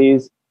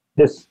facilities?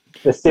 The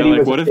city like,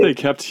 was what if they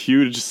kept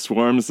huge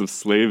swarms of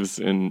slaves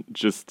in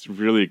just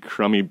really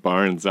crummy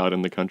barns out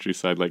in the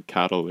countryside, like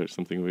cattle or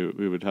something?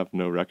 We would have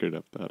no record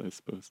of that, I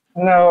suppose.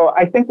 No,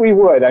 I think we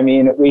would. I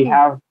mean, we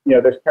have,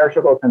 there's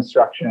perishable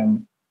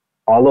construction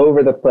all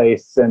over the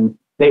place, and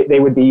they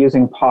would be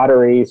using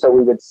pottery. So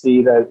we would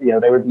see that,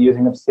 they would be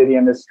using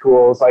obsidian as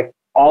tools, like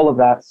all of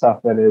that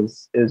stuff that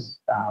is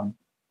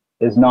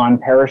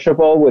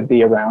non-perishable would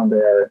be around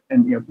there.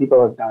 And,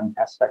 people have done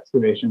test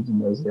excavations in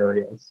those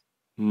areas.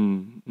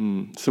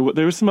 So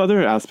there were some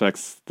other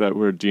aspects that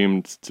were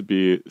deemed to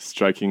be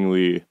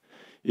strikingly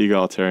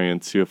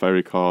egalitarian too, if I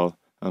recall.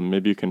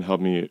 Maybe you can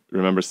help me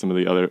remember some of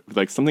the other,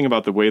 like something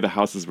about the way the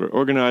houses were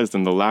organized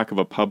and the lack of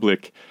a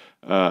public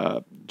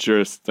the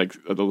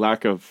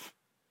lack of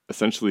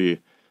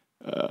essentially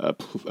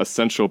a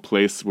central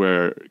place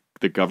where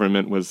the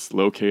government was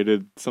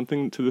located,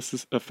 something to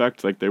this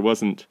effect. Like there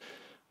wasn't.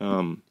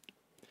 So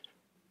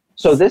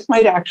this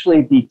might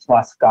actually be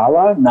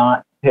Tlaxcala,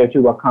 not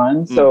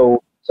Teotihuacan.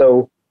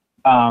 So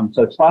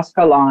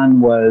Tlaxcalan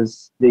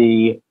was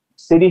the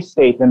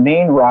city-state, the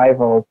main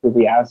rival to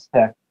the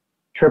Aztec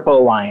Triple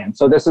Alliance.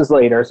 So this is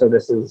later. So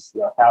this is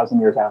 1,000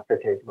 years after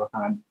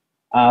Teotihuacan.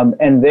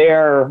 And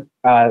there,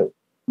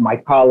 my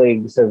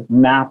colleagues have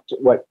mapped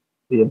what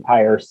the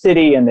entire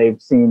city, and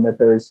they've seen that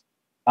there's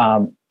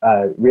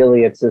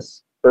really it's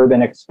this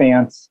urban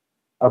expanse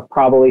of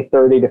probably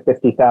 30 to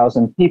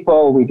 50,000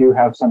 people. We do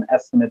have some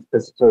estimates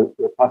because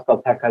the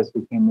Tlaxcaltecas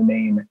became the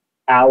main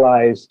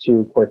allies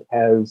to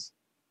Cortez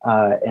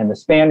and the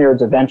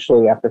Spaniards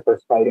eventually after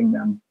first fighting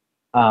them.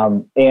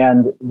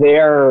 And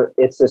there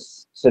it's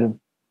this sort of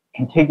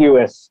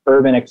contiguous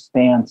urban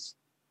expanse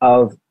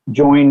of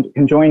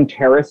conjoined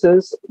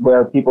terraces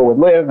where people would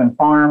live and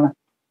farm,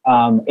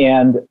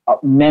 and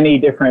many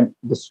different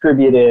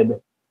distributed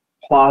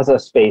plaza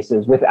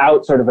spaces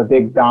without sort of a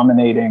big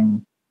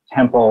dominating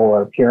temple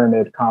or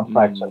pyramid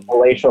complex or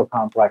palatial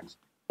complex.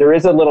 There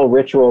is a little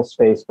ritual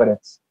space, but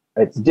it's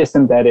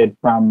disembedded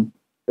from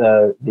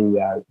the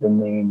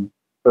main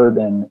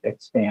urban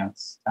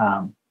expanse.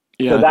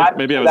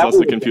 Maybe I was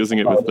also confusing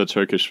it with the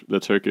Turkish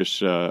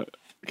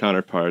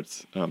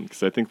counterparts,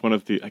 because I think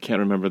I can't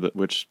remember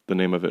which the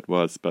name of it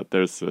was, but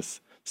there's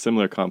this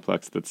similar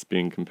complex that's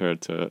being compared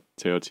to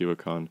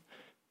Teotihuacan,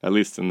 at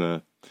least in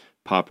the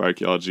pop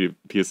archaeology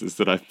pieces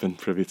that I've been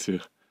privy to.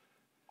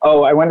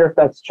 Oh, I wonder if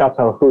that's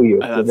Çatalhöyük.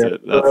 That's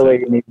it.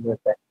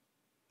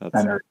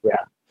 Center. Yeah.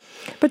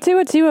 But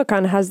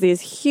Teotihuacan has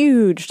these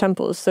huge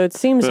temples, so it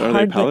seems hard. Are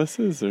hard. They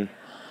palaces, or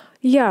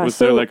was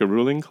there like a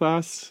ruling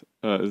class?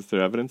 Is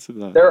there evidence of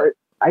that?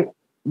 I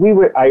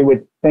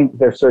would think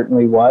there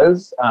certainly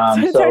was.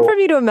 It's hard for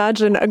me to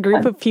imagine a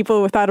group of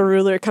people without a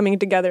ruler coming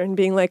together and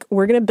being like,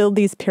 "We're going to build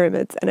these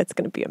pyramids, and it's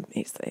going to be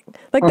amazing."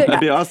 Like that'd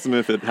be awesome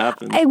if it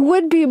happened. It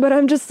would be, but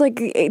I'm just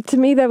like, to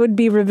me, that would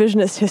be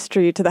revisionist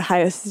history to the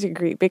highest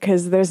degree,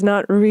 because there's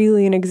not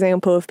really an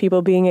example of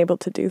people being able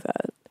to do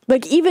that.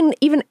 Like even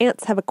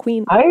ants have a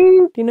queen.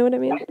 Do you know what I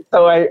mean?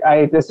 So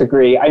I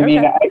disagree. I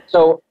mean,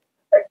 so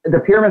the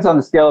pyramids on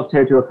the scale of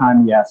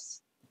Teotihuacan, yes.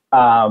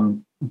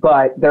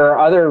 But there are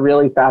other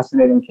really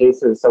fascinating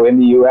cases. So in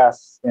the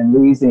U.S., in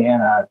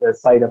Louisiana, the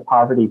site of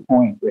Poverty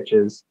Point, which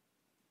is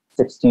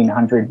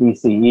 1600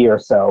 BCE or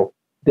so,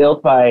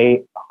 built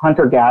by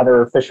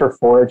hunter-gatherer,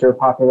 fisher-forager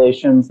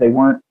populations. They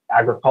weren't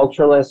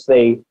agriculturalists.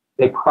 They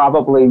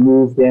probably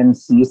moved in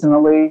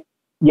seasonally,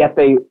 yet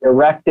they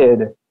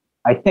erected,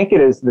 I think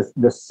it is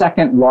the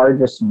second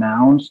largest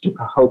mound to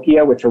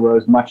Cahokia, which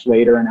arose much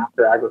later and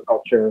after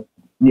agriculture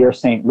near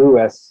St.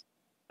 Louis.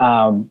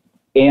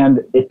 And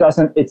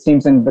it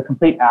seems in the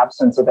complete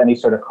absence of any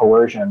sort of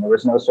coercion. There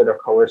was no sort of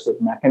coercive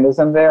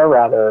mechanism there.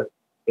 Rather,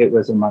 it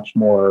was a much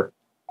more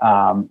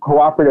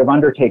cooperative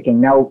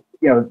undertaking. Now,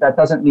 that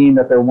doesn't mean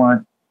that there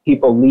weren't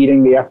people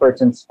leading the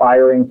efforts,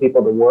 inspiring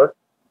people to work.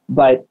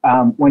 But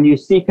when you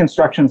see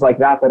constructions like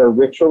that are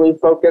ritually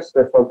focused,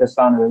 they're focused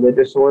on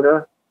religious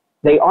order,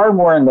 they are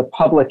more in the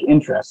public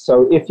interest.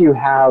 So if you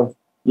have,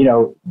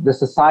 the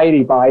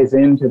society buys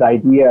into the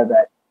idea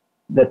that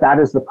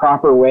is the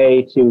proper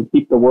way to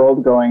keep the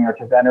world going or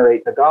to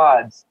venerate the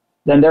gods,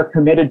 then they're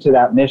committed to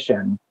that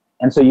mission.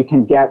 And so you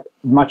can get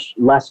much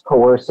less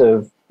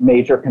coercive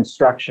major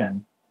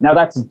construction. Now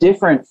that's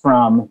different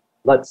from,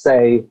 let's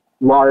say,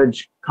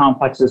 large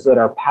complexes that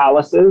are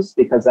palaces,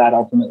 because that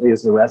ultimately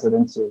is the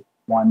residence of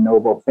one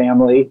noble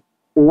family,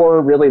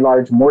 or really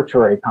large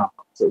mortuary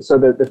complexes. So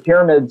the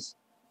pyramids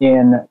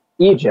in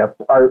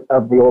Egypt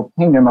of the Old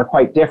Kingdom are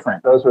quite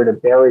different. Those were to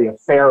bury a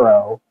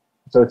pharaoh.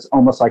 So it's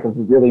almost like a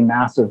really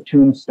massive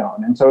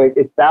tombstone. And so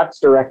that's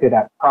directed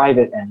at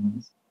private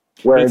ends.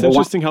 It's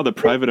interesting how the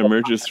private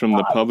emerges from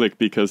the public,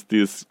 because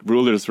these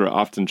rulers were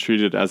often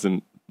treated as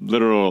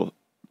literal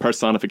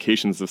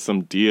personifications of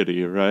some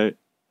deity, right?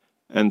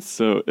 And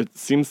so it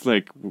seems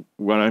like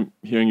what I'm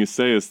hearing you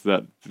say is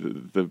that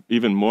the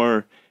even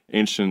more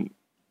ancient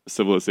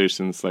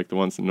civilizations like the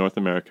ones in North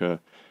America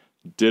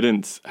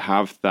didn't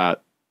have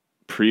that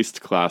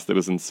priest class that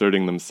was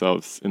inserting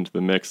themselves into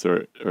the mix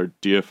or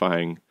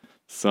deifying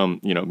some,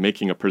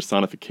 making a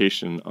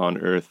personification on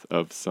Earth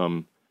of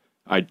some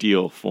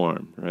ideal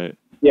form, right?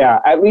 Yeah,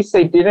 at least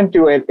they didn't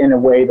do it in a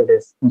way that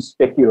is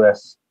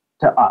conspicuous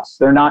to us.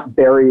 They're not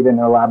buried in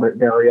an elaborate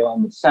burial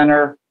in the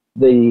center.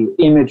 The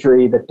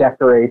imagery that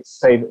decorates,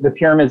 say, the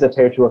pyramids at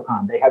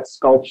Teotihuacan, they had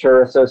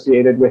sculpture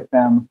associated with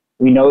them.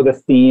 We know the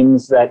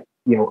themes that,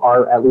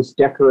 are at least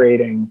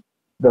decorating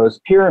those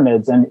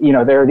pyramids. And,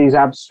 there are these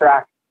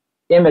abstract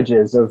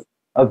images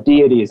of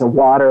deities, a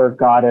water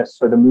goddess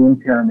for the moon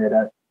pyramid,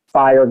 a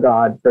fire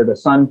god for the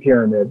sun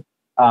pyramid,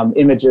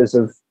 images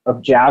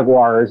of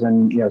jaguars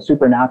and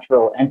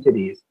supernatural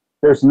entities.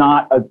 There's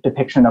not a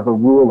depiction of a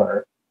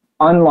ruler,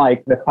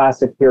 unlike the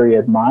classic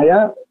period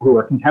Maya, who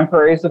are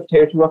contemporaries of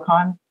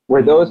Teotihuacan,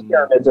 where those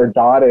pyramids are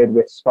dotted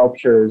with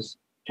sculptures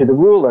to the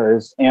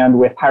rulers and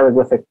with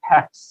hieroglyphic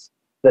texts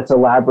that's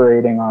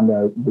elaborating on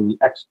the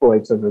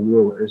exploits of the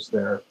rulers,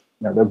 their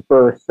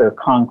birth, their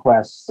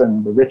conquests,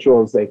 and the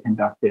rituals they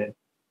conducted.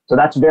 So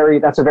that's a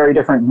very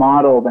different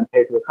model than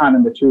Teotihuacan,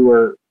 and the two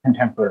were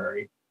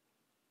contemporary.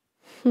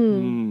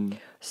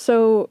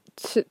 So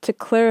to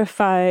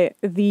clarify,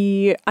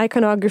 the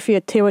iconography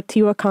at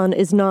Teotihuacan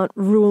is not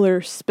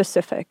ruler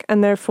specific,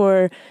 and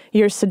therefore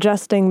you're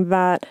suggesting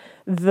that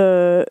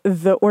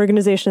the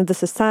organization of the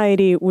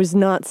society was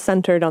not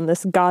centered on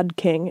this god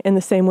king in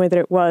the same way that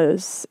it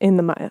was in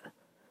the Maya.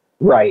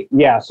 Right.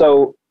 Yeah.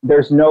 So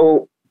there's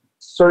no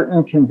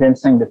certain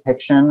convincing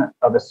depiction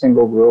of a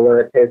single ruler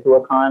at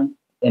Teotihuacan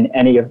in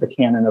any of the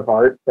canon of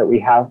art that we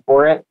have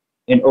for it.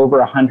 In over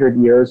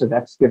 100 years of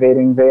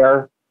excavating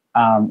there,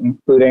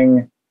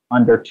 including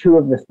under two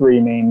of the three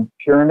main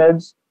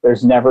pyramids,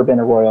 there's never been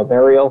a royal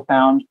burial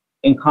found.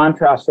 In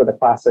contrast to the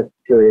classic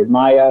period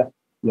Maya,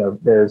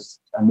 there's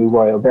a new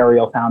royal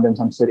burial found in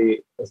some city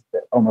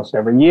almost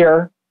every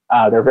year.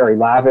 They're very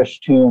lavish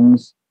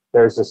tombs.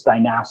 There's this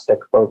dynastic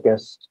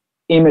focused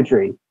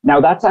imagery. Now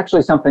that's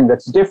actually something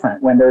that's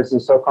different. When there's the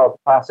so-called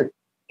classic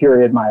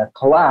period Maya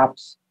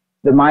collapse,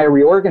 the Maya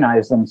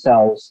reorganize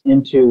themselves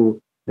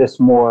into this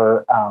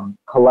more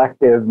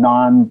collective,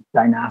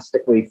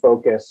 non-dynastically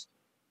focused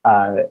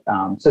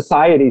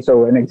society.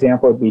 So an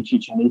example would be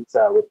Chichen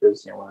Itza, which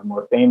is one of the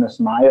more famous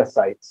Maya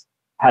sites,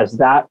 has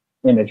that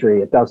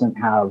imagery. It doesn't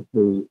have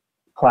the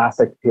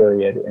classic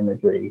period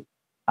imagery.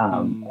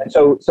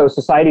 So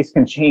societies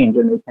can change,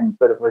 and they can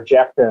sort of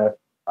reject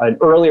an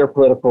earlier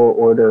political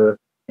order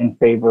in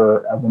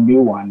favor of a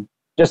new one.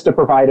 Just to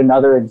provide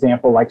another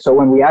example, so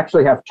when we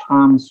actually have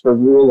terms for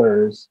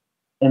rulers,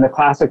 in the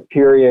classic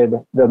period,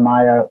 the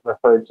Maya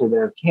referred to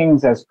their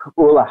kings as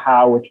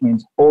K'ulahau, which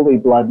means holy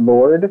blood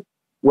lord,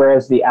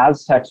 whereas the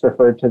Aztecs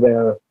referred to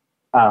their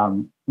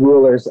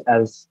rulers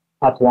as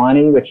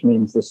Tlatoani, which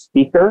means the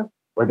speaker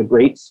or the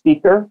great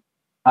speaker.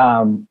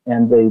 And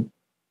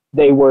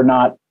they were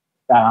not,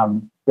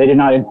 they did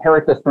not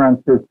inherit the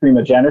throne through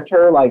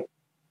primogeniture like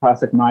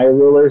classic Maya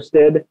rulers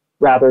did.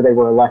 Rather, they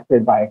were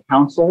elected by a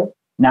council.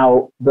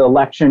 Now, the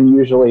election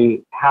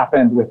usually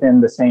happened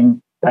within the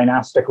same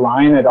dynastic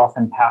line. It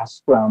often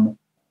passed from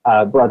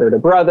brother to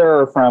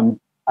brother or from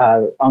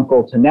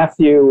uncle to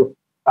nephew,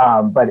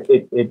 but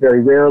it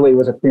very rarely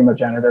was a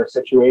primogeniture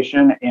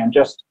situation. And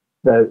just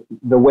the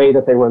way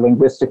that they were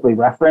linguistically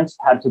referenced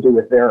had to do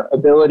with their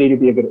ability to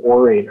be a good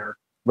orator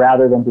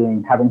rather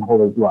than having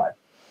holy blood.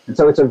 And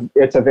so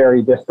it's a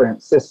very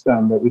different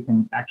system that we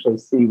can actually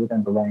see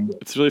within the language.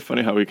 It's really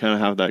funny how we kind of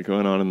have that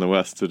going on in the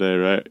West today,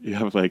 right? You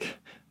have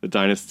the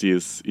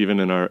dynasties, even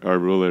in our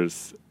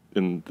rulers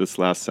in this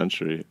last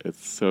century.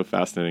 It's so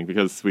fascinating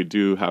because we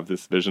do have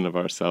this vision of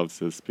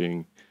ourselves as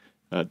being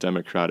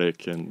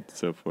democratic and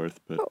so forth.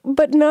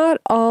 But not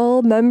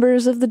all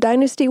members of the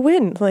dynasty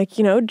win.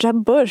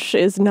 Jeb Bush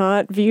is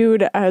not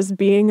viewed as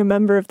being a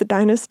member of the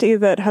dynasty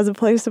that has a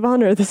place of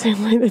honor the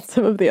same way that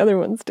some of the other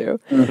ones do.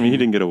 I mean, he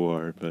didn't get a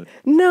war, but...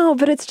 No,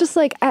 but it's just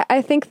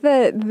I think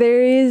that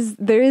there is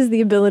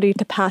the ability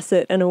to pass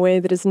it in a way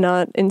that is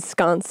not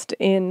ensconced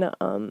in...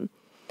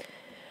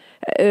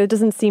 it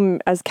doesn't seem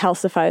as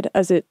calcified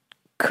as it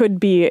could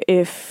be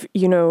if,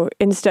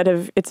 instead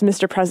of it's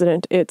Mr.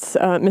 President, it's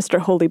Mr.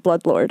 Holy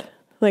Blood Lord.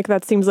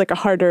 That seems like a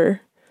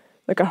harder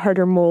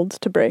mold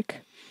to break.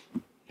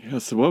 Yeah,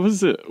 so what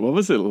was it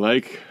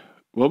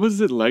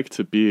like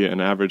to be an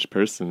average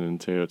person in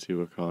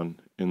Teotihuacan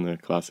in the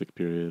classic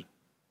period?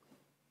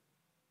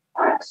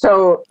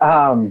 So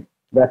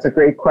that's a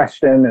great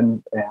question,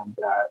 and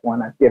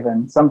one I've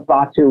given some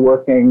thought to,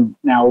 working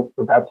now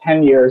for about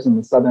 10 years in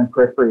the southern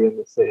periphery of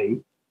the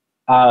city.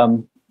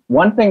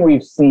 One thing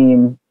we've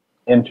seen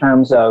in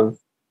terms of,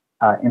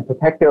 in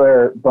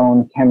particular,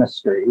 bone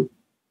chemistry,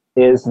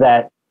 is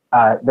that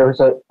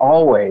there's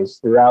always,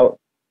 throughout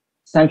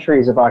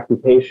centuries of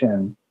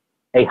occupation,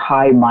 a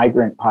high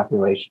migrant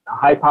population, a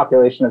high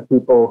population of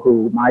people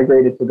who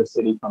migrated to the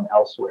city from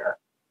elsewhere.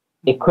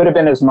 It could have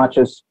been as much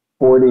as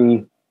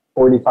 45%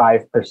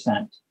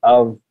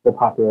 of the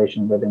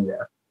population living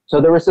there.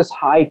 So there was this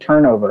high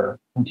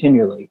turnover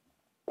continually.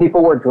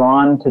 people were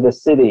drawn to the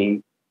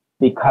city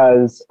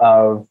because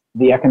of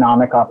the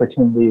economic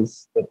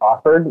opportunities it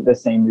offered, the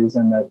same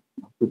reason that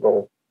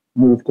people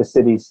move to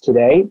cities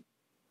today.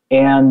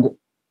 And,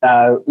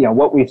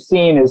 what we've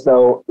seen is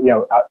though,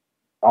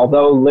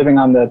 although living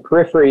on the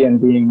periphery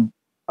and being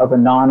of a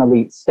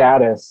non-elite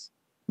status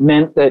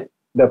meant that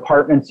the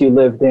apartments you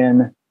lived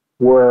in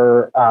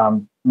were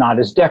not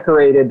as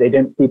decorated. They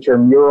didn't feature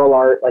mural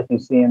art like you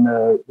see in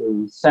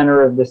the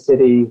center of the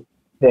city.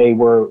 They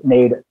were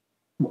made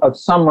of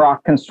some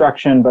rock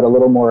construction, but a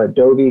little more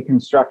adobe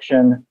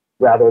construction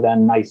rather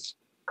than nice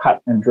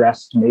cut and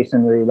dressed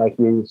masonry like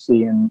you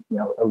see in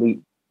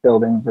elite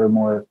buildings or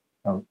more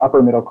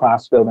upper middle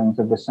class buildings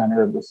of the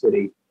center of the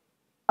city.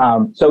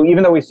 So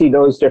even though we see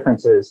those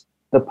differences,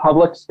 the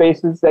public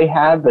spaces they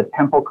had, the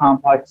temple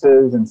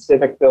complexes and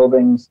civic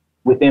buildings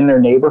within their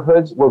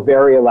neighborhoods were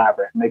very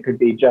elaborate, and they could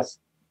be just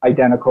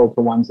identical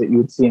to ones that you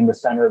would see in the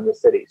center of the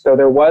city. So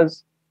there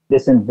was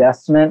this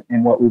investment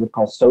in what we would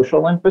call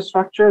social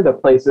infrastructure, the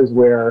places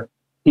where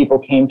people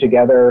came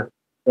together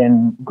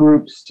in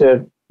groups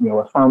to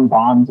affirm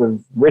bonds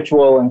of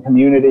ritual and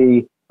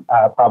community,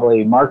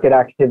 probably market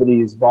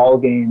activities, ball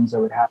games that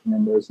would happen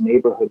in those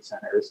neighborhood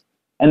centers.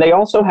 And they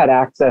also had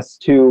access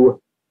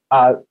to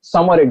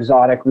somewhat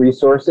exotic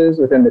resources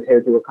within the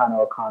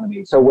Teotihuacano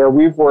economy. So where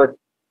we've worked,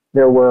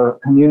 there were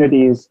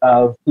communities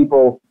of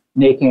people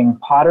making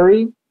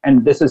pottery,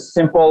 and this is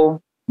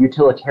simple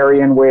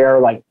utilitarian ware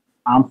like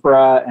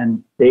amphora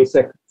and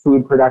basic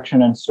food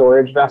production and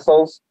storage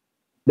vessels.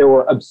 There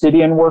were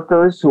obsidian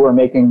workers who were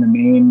making the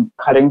main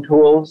cutting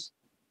tools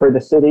for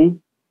the city,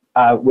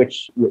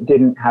 which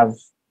didn't have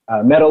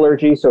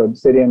metallurgy, so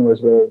obsidian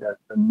was really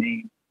the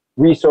main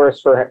resource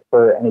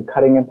for any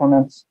cutting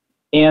implements.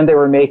 And they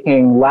were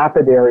making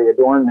lapidary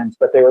adornments,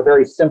 but they were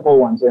very simple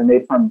ones. They're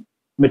made from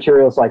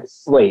materials like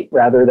slate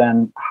rather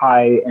than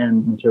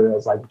high-end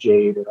materials like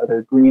jade or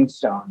other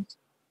greenstones.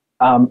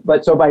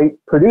 But so by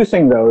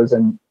producing those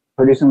and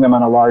producing them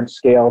on a large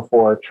scale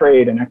for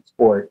trade and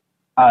export,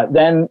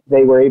 then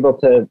they were able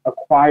to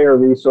acquire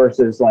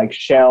resources like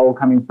shell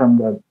coming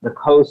from the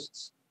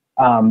coasts.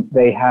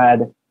 They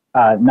had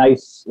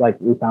nice, like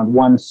we found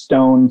one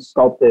stone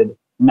sculpted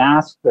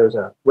mask. There's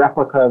a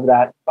replica of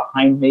that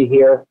behind me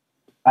here.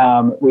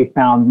 We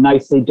found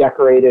nicely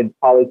decorated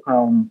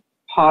polychrome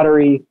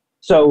pottery.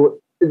 So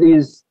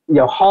these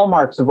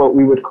hallmarks of what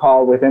we would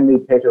call within the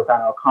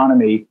Teotihuacano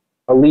economy,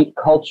 elite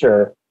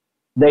culture,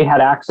 they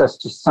had access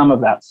to some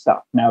of that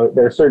stuff. Now,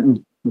 there are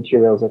certain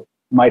materials that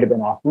might have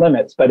been off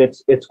limits, but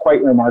it's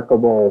quite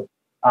remarkable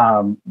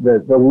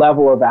the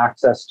level of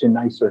access to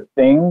nicer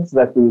things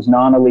that these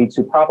non-elites,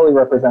 who probably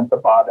represent the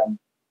bottom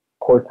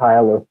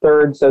quartile or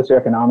third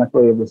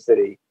socioeconomically of the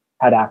city,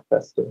 had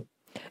access to.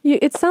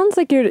 It sounds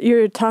like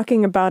you're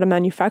talking about a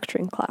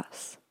manufacturing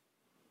class.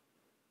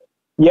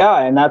 Yeah,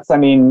 and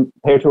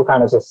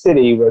Teotihuacan as a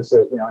city was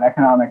an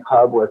economic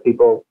hub where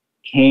people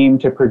came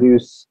to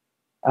produce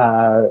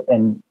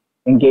and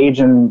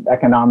engage in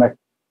economic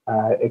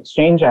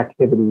exchange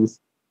activities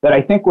that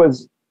I think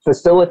was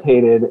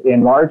facilitated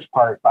in large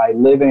part by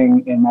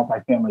living in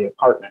multifamily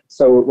apartments.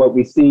 So what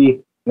we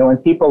see, when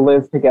people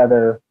live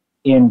together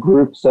in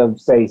groups of,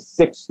 say,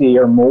 60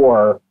 or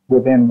more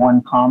within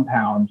one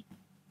compound,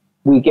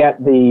 we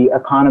get the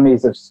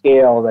economies of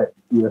scale that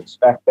you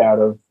expect out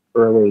of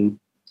early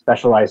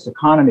specialized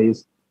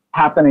economies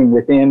happening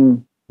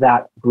within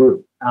that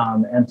group.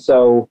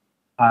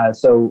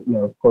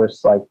 Of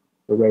course, like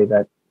the way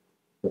that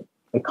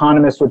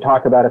economists would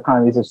talk about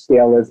economies of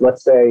scale is,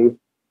 let's say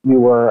you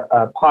were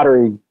a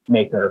pottery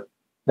maker.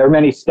 There are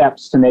many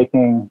steps to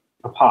making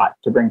a pot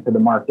to bring to the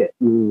market.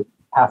 You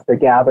have to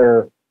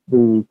gather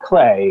the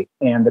clay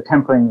and the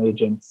tempering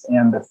agents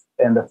and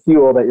the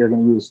fuel that you're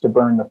going to use to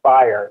burn the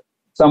fire.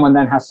 Someone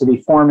then has to be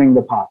forming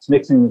the pots,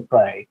 mixing the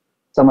clay.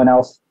 Someone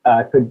else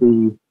could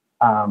be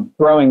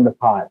throwing the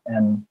pot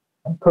and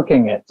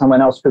cooking it.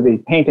 Someone else could be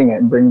painting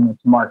it and bringing it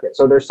to market.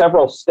 So there's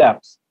several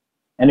steps.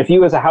 And if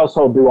you as a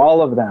household do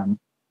all of them,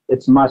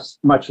 it's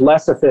much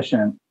less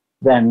efficient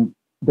than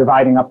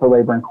dividing up the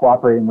labor and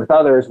cooperating with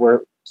others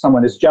where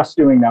someone is just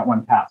doing that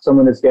one task.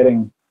 Someone is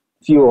getting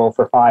fuel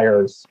for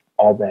fires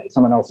all day.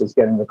 Someone else is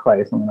getting the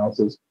clay. Someone else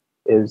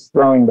is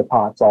throwing the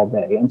pots all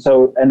day.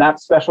 And that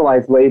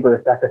specialized labor,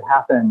 if that could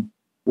happen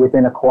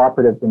within a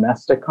cooperative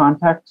domestic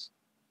context,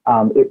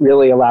 it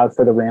really allowed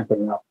for the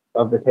ramping up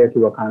of the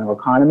Teotihuacano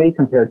economy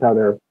compared to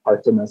other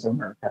parts of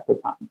Mesoamerica at the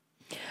time.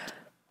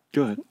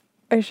 Go ahead.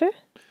 Are you sure?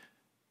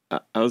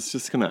 I was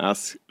just going to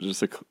ask,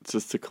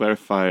 just to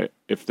clarify,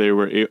 if they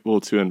were able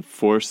to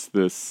enforce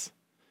this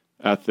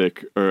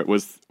ethic, or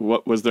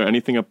was there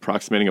anything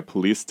approximating a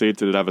police state?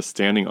 Did it have a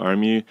standing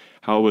army?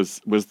 How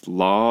was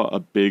law a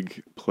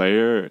big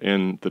player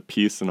in the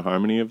peace and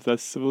harmony of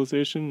this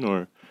civilization,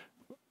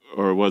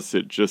 or was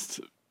it just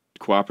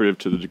cooperative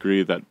to the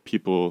degree that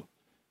people?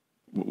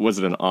 Was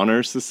it an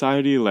honor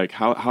society? Like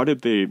how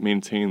did they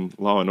maintain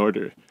law and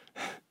order?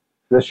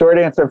 The short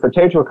answer for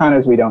Teotihuacan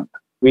is we don't.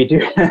 We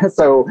do.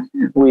 So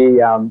we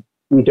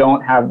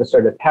don't have the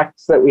sort of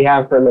texts that we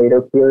have for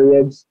later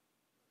periods.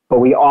 but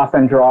we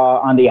often draw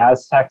on the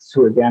Aztecs,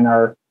 who again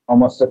are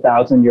almost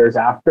 1,000 years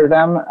after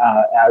them,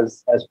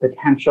 as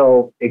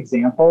potential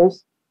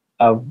examples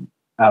of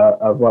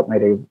what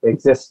might have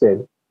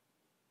existed.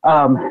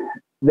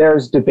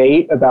 There's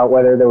debate about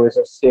whether there was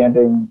a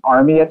standing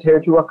army at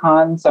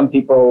Teotihuacan. Some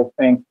people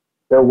think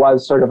there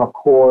was sort of a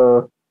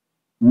core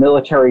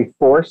military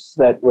force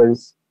that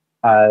was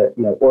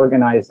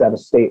organized at a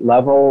state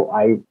level.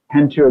 I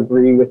tend to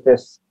agree with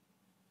this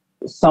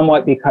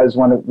somewhat because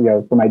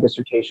for my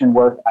dissertation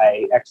work,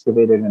 I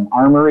excavated an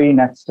armory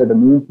next to the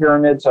Moon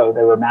Pyramid. So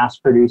they were mass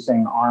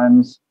producing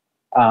arms.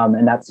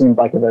 And that seemed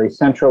like a very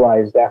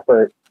centralized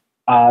effort.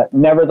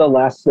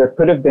 Nevertheless, there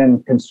could have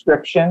been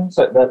conscription,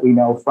 so that we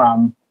know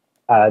from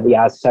the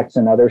Aztecs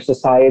and other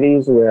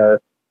societies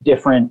where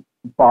different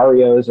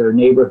barrios or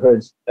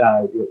neighborhoods,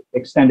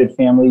 extended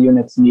family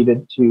units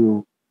needed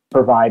to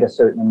provide a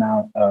certain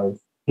amount of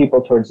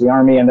people towards the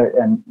army. And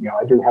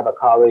I do have a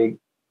colleague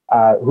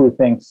who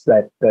thinks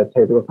that the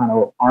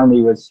Teotihuacan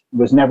army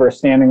was never a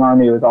standing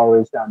army. It was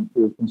always done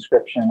through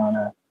conscription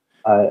on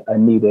a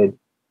needed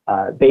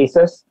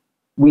basis.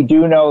 We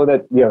do know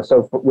that,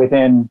 so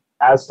within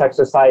Aztec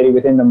society,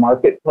 within the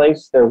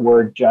marketplace, there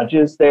were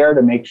judges there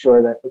to make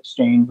sure that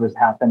exchange was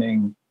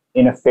happening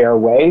in a fair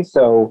way.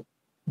 So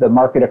the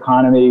market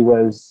economy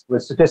was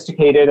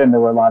sophisticated, and there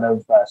were a lot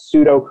of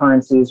pseudo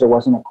currencies. There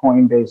wasn't a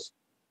coin-based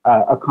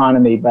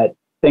economy, but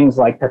things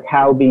like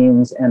cacao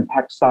beans and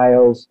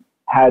textiles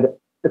had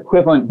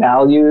equivalent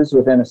values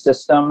within a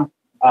system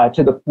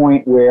to the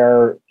point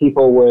where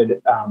people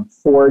would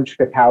forge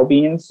cacao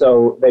beans.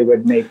 So they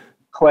would make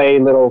clay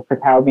little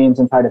cacao beans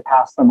and try to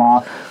pass them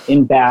off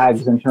in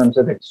bags in terms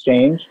of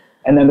exchange.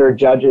 And then there are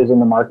judges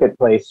in the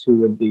marketplace who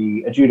would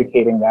be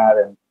adjudicating that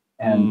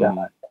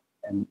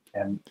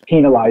and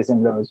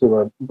penalizing those who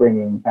are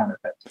bringing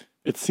counterfeits.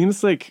 It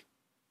seems like,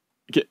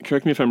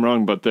 correct me if I'm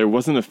wrong, but there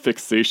wasn't a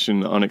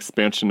fixation on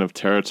expansion of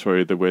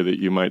territory the way that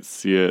you might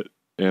see it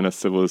in a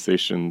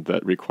civilization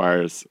that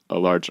requires a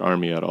large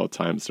army at all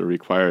times, or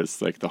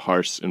requires like the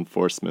harsh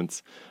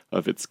enforcement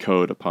of its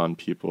code upon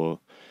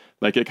people.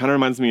 Like, it kind of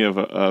reminds me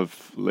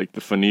of like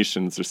the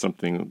Phoenicians or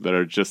something, that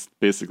are just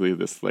basically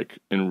this like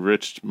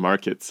enriched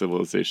market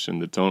civilization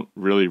that don't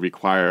really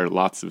require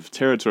lots of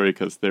territory,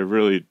 because they're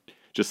really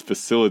just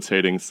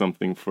facilitating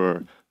something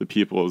for the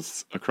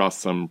peoples across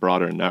some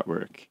broader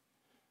network.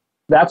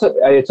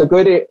 It's a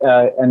good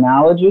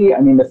analogy. I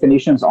mean, the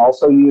Phoenicians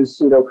also used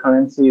pseudo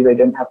currency. They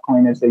didn't have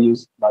coinage. They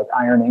used like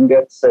iron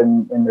ingots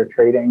in their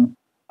trading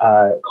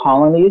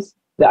colonies.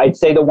 I'd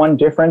say the one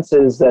difference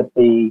is that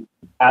the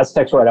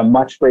Aztecs were at a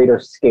much greater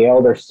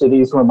scale. Their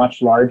cities were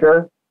much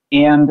larger,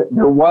 and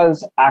there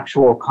was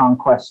actual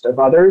conquest of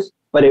others,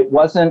 but it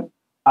wasn't.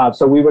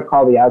 So we would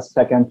call the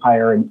Aztec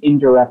Empire an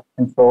indirect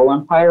control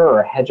empire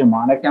or a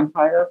hegemonic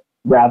empire,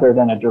 rather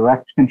than a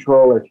direct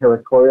control or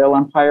territorial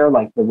empire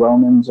like the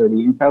Romans or the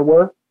Inca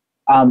were.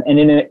 And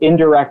in an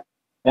indirect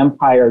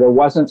empire, there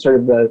wasn't sort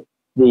of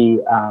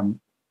the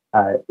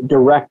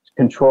direct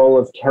control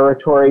of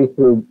territory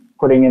through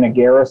putting in a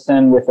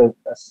garrison with a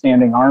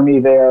standing army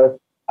there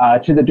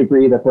to the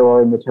degree that there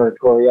were in the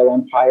territorial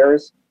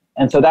empires.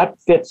 And so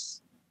that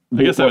fits.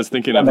 I guess I was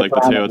thinking of like the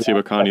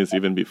Teotihuacanis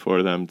even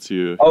before them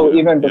too. Oh,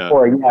 even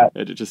before, yeah.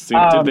 It just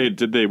seemed, were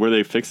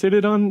they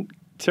fixated on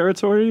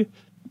territory?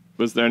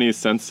 Was there any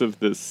sense of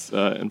this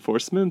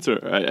enforcement, or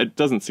it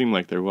doesn't seem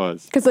like there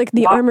was? Because like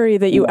the armory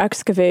that you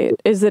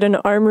excavate, is it an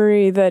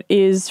armory that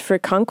is for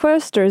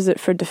conquest, or is it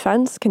for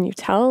defense? Can you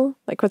tell?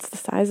 Like, what's the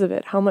size of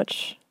it?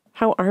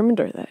 How armed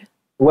are they?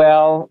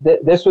 Well,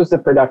 this was the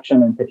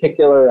production in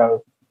particular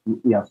of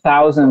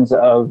thousands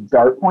of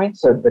dart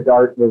points. So the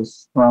dart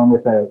was thrown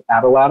with an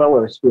atlatl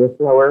or a spear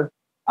thrower,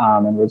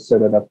 and was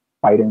sort of a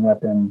fighting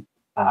weapon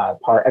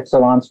par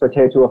excellence for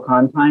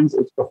Teotihuacan times.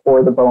 It's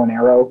before the bow and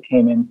arrow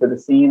came into the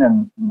scene,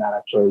 and that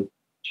actually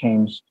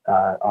changed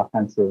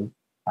offensive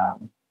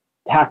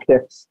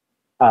tactics.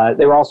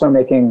 They were also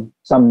making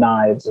some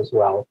knives as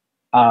well.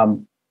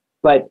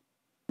 But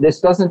this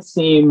doesn't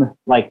seem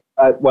like,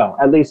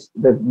 at least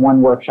the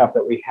one workshop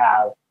that we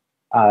have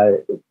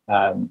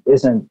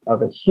isn't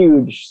of a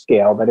huge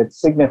scale, but it's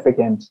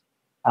significant.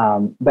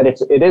 But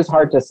it is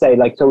hard to say.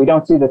 Like, so we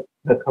don't see the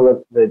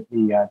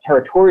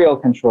territorial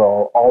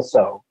control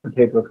also for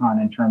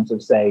Teotihuacan in terms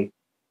of, say,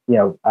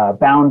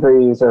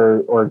 boundaries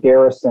or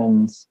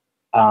garrisons.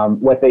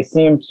 What they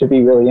seem to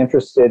be really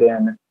interested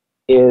in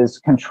is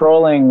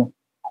controlling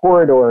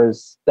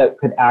corridors that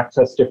could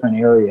access different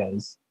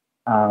areas.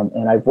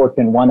 And I've worked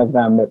in one of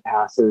them that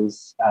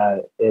passes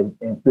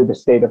through the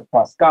state of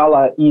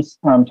Tlaxcala, east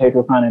from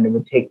Teotihuacan, and it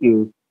would take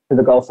you to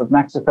the Gulf of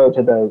Mexico,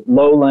 to the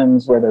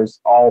lowlands, where there's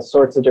all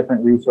sorts of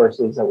different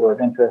resources that were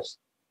of interest: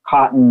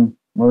 cotton,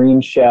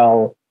 marine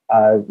shell,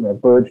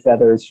 bird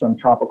feathers from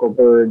tropical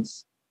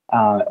birds,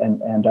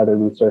 and other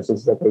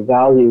resources that they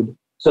valued.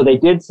 So they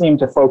did seem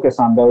to focus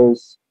on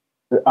those,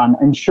 on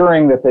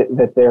ensuring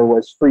that there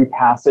was free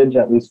passage,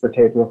 at least for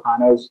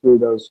Teotihuacanos, through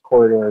those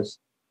corridors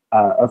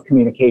of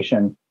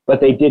communication,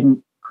 but they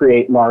didn't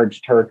create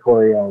large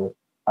territorial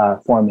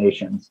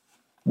formations.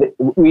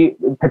 we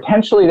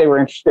potentially they were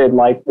interested,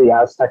 like the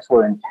Aztecs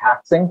were, in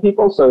taxing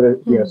people, so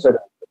that sort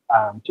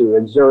of to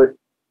exert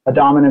a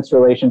dominance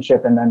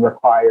relationship and then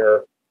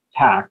require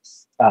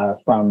tax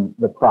from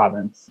the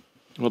province.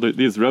 Well,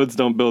 these roads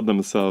don't build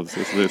themselves,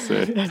 as they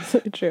say. That's so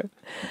true.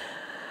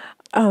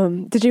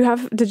 Did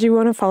you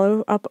want to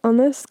follow up on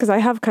this? Because I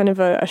have kind of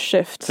a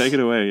shift. Take it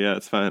away. Yeah,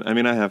 it's fine. I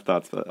mean, I have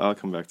thoughts, but I'll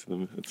come back to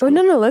them. Cool.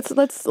 No. Let's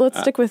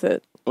stick with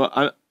it.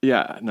 Well,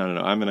 no.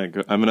 I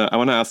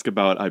want to ask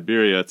about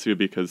Iberia too,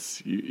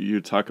 because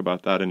you talk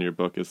about that in your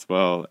book as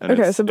well. And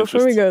okay, so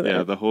before we go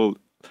there, the whole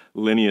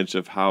lineage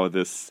of how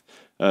this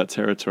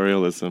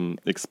territorialism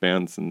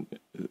expands and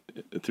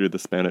through the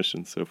Spanish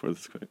and so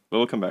forth. But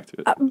we'll come back to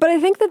it. But I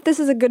think that this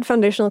is a good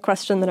foundational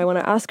question that I want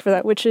to ask for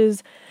that, which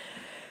is,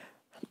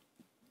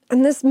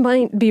 and this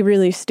might be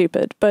really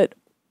stupid, but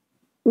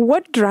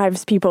what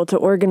drives people to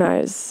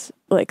organize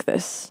like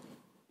this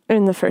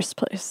in the first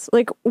place?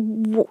 Like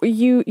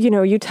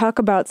you talk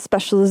about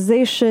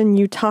specialization,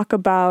 you talk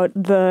about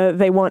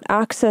they want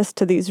access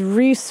to these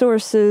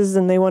resources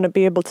and they want to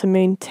be able to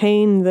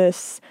maintain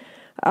this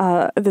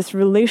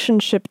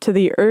relationship to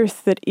the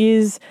earth that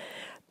is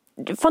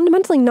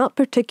fundamentally not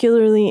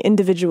particularly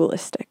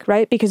individualistic,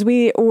 right? Because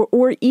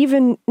or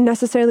even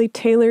necessarily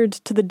tailored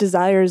to the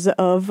desires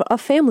of a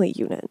family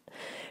unit.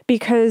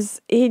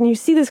 Because you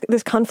see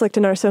this conflict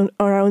in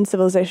our own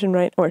civilization,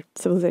 right? Or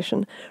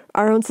civilization,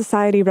 our own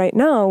society right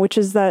now, which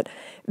is that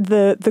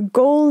the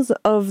goals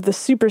of the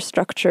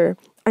superstructure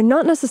are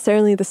not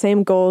necessarily the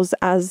same goals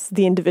as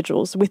the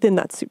individuals within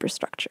that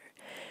superstructure.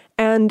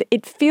 And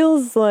it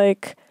feels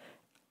like,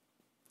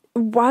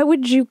 why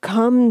would you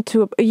come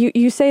to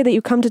you say that you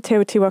come to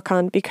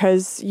Teotihuacan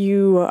because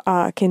you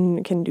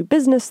can do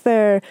business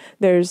there.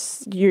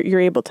 You're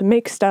able to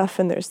make stuff,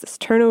 and there's this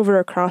turnover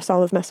across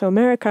all of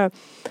Mesoamerica.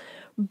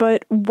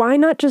 But why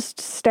not just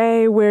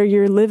stay where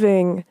you're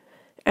living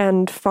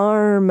and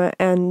farm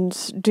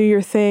and do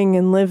your thing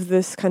and live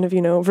this kind of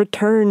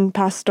return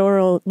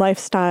pastoral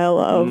lifestyle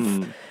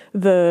of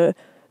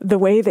the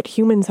way that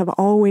humans have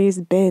always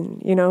been,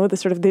 the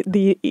sort of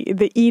the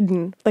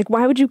Eden. Like,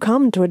 why would you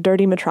come to a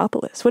dirty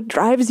metropolis? What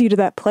drives you to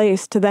that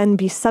place to then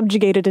be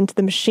subjugated into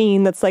the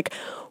machine that's like,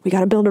 we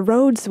got to build a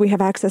road so we have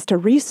access to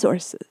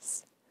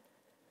resources?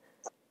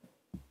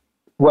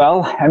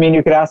 Well, I mean,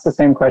 you could ask the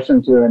same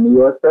question to a New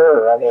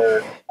Yorker or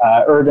other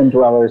urban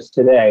dwellers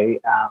today.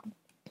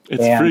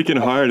 It's freaking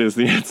hard is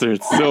the answer.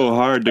 It's so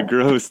hard to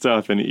grow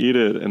stuff and eat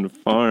it and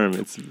farm.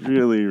 It's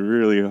really,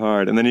 really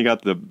hard. And then you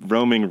got the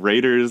roaming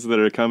raiders that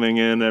are coming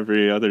in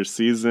every other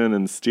season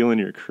and stealing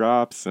your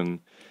crops. And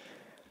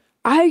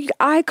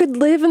I could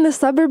live in the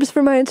suburbs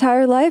for my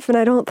entire life, and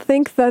I don't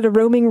think that a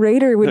roaming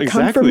raider would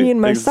come for me in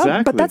my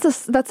suburb. But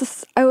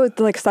that's I would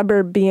like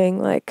suburb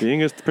being a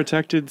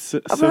protected.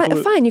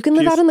 Fine, you can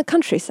live out in the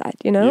countryside.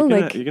 You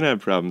can have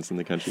problems in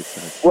the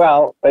countryside.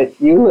 Well, but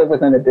you live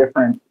within a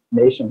different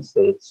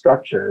nation-state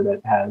structure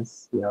that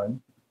has, an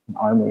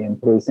army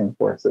and policing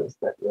forces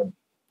that would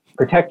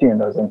protect you in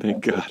those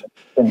instances. Thank God.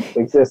 That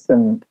exist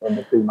in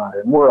the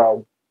pre-modern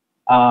world.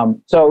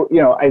 So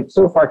I've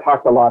so far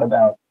talked a lot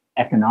about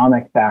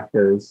economic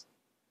factors,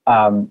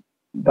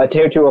 but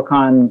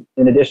Teotihuacan,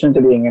 in addition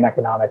to being an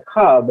economic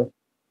hub,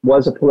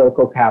 was a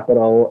political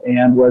capital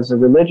and was a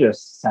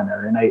religious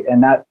center.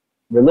 And that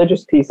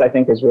religious piece, I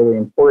think, is really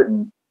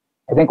important.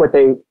 I think what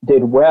they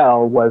did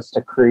well was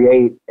to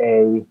create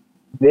a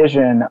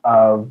vision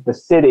of the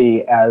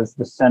city as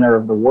the center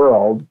of the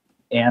world,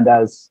 and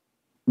as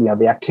the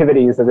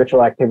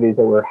ritual activities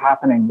that were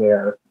happening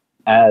there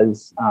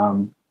as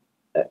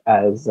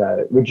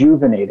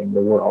rejuvenating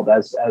the world,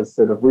 as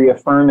sort of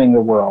reaffirming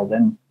the world,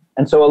 and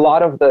so a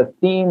lot of the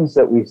themes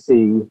that we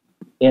see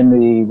in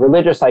the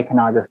religious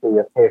iconography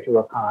of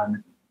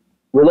Teotihuacan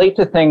relate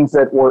to things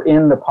that were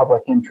in the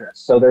public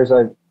interest. So there's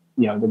the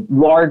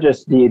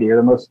largest deity, or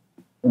the most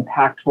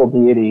impactful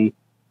deity.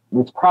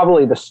 It's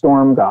probably the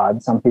storm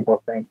god. Some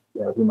people think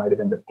he might have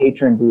been the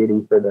patron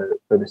deity for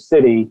the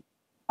city,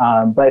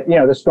 but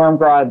the storm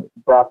god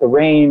brought the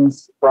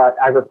rains, brought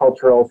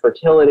agricultural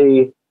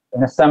fertility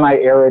in a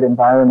semi-arid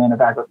environment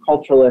of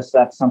agriculturalists.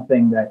 That's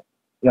something that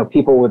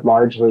people would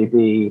largely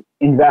be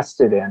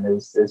invested in,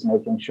 is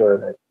making sure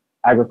that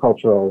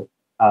agricultural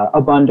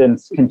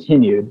abundance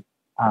continued.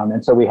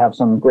 And so we have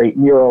some great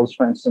murals,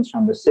 for instance,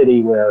 from the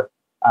city where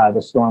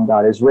the storm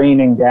god is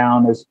raining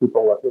down as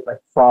people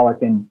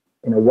frolic in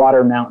a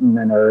water mountain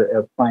and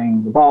are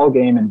playing the ball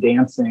game and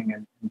dancing.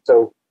 And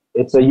so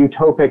it's a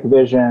utopic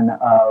vision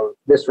of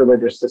this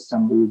religious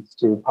system leads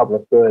to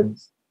public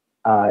goods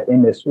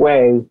in this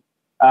way.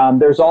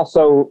 There's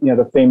also,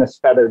 the famous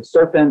feathered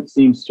serpent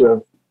seems to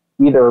have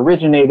either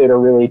originated or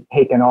really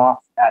taken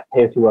off at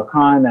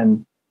Teotihuacan,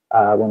 and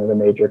one of the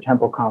major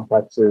temple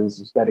complexes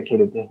is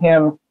dedicated to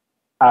him.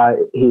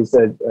 He's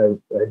a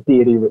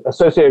deity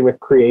associated with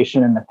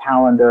creation and the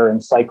calendar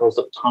and cycles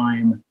of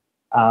time.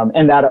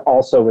 And that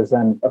also is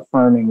then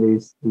affirming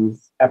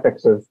these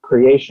epics of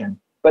creation.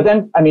 But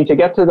then, to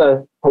get to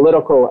the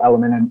political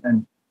element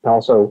and to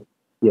also,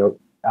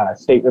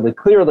 state really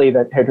clearly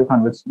that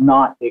Teotihuacan was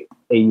not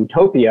a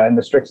utopia in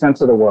the strict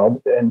sense of the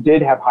world and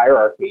did have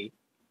hierarchy.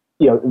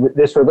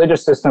 This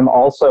religious system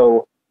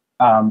also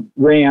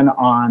ran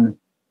on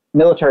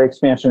military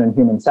expansion and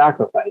human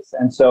sacrifice.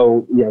 And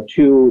so,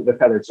 to the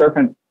Feathered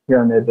Serpent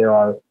pyramid, there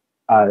are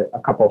a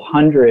couple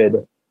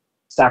hundred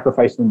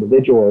sacrificed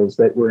individuals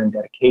that were in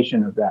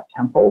dedication of that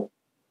temple.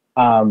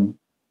 And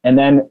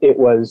then it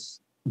was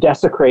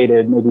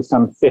desecrated maybe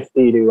some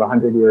 50 to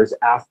 100 years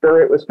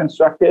after it was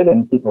constructed,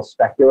 and people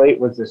speculate,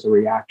 was this a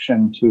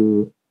reaction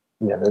to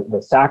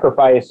the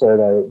sacrifice or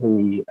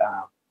the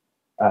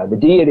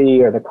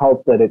deity or the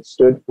cult that it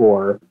stood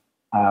for?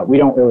 We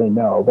don't really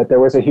know, but there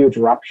was a huge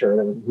rupture,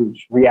 there was a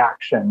huge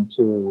reaction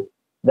to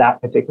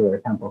that particular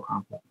temple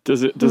complex.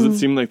 Does it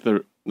seem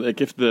like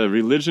if the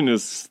religion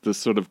is the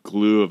sort of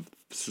glue of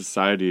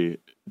society,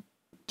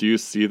 do you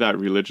see that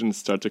religion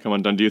start to come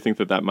undone? Do you think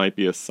that might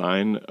be a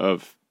sign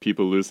of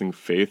people losing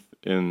faith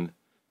in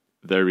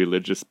their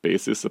religious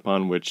basis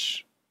upon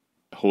which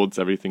holds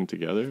everything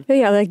together?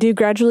 Yeah, do you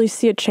gradually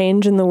see a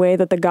change in the way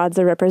that the gods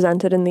are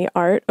represented in the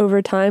art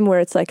over time,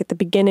 where it's at the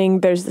beginning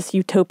there's this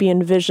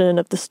utopian vision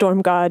of the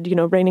storm god,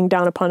 raining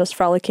down upon us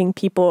frolicking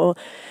people,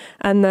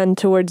 and then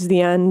towards the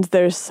end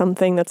there's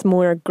something that's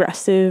more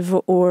aggressive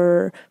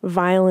or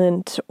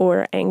violent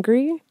or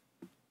angry?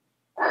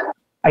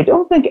 I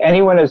don't think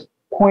anyone has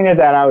pointed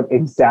that out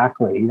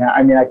exactly.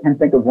 I can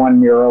think of one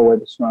mural where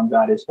the storm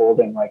god is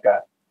holding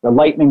the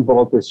lightning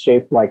bolt is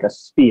shaped like a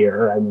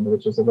spear,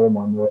 which is a little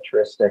more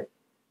militaristic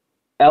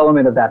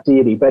element of that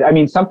deity. But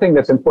something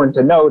that's important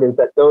to note is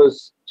that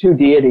those two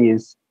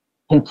deities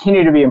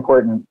continue to be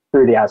important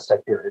through the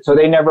Aztec period. So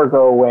they never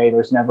go away.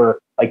 There's never,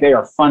 they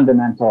are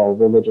fundamental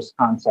religious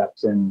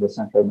concepts in the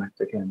Central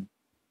Mexican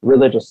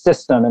religious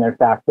system. And in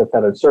fact, the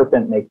Feathered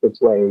Serpent makes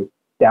its way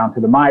down to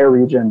the Maya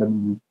region.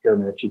 The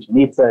pyramid of Chichen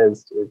Itza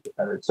is the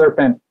Feathered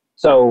Serpent.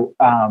 So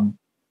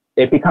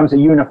it becomes a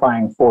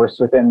unifying force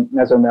within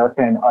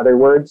Mesoamerica, in other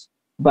words.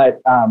 But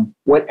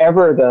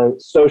whatever the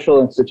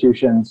social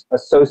institutions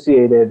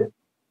associated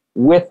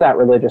with that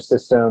religious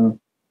system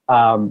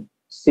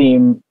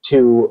seem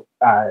to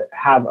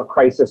have a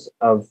crisis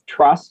of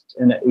trust.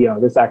 And,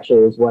 this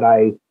actually is what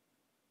I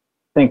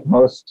think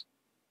most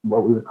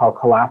what we would call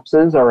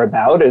collapses are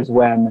about, is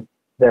when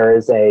there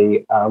is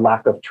a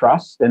lack of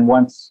trust. And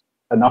once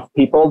enough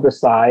people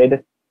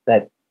decide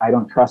that I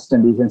don't trust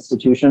in these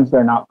institutions,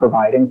 they're not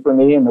providing for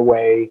me in the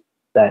way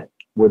that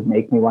would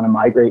make me want to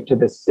migrate to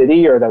this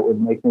city or that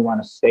would make me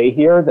want to stay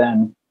here,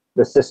 then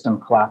the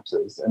system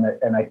collapses.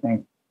 And I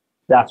think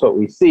that's what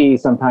we see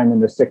sometime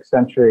in the 6th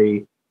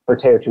century for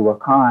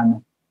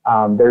Teotihuacan.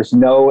 There's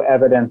no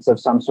evidence of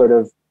some sort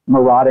of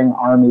marauding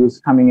armies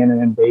coming in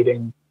and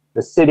invading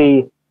the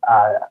city.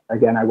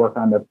 Again, I work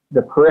on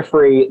the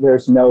periphery.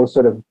 There's no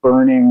sort of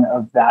burning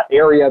of that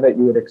area that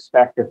you would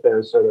expect if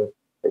there's sort of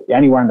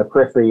anywhere in the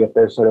periphery, if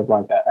there's sort of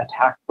an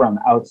attack from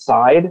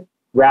outside.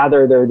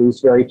 Rather, there are these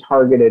very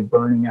targeted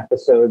burning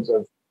episodes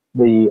of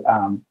the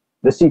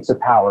seats of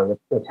power,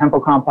 the temple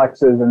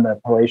complexes and the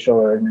palatial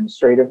or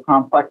administrative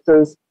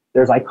complexes.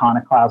 There's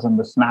iconoclasm,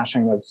 the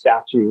smashing of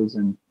statues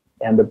and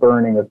the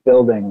burning of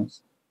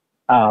buildings.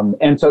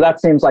 And so that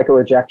seems like a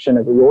rejection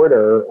of the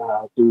order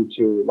due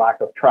to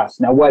lack of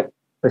trust. Now, what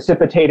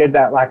precipitated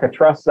that lack of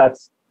trust,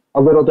 that's a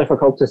little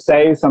difficult to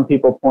say. Some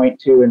people point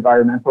to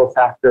environmental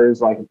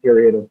factors like a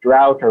period of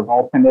drought or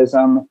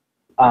volcanism.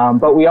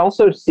 But we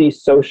also see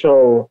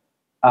social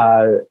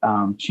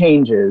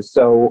changes.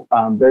 So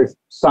there's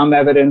some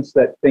evidence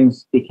that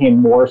things became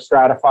more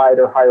stratified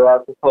or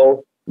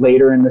hierarchical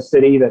later in the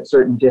city, that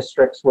certain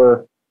districts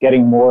were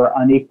getting more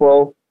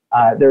unequal.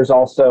 There's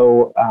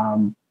also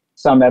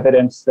some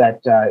evidence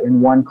that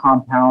in one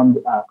compound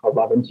called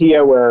La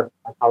Ventilla, where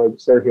my colleague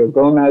Sergio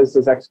Gomez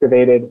is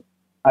excavated,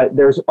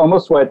 there's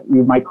almost what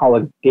you might call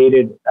a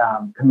gated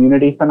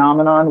community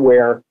phenomenon,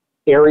 where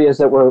areas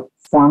that were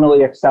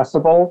formerly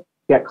accessible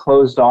get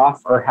closed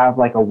off or have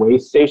a way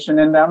station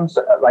in them,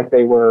 so,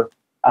 they were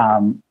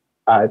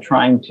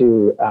trying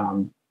to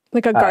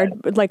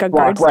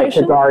guard station, right,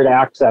 to guard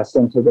access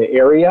into the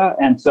area.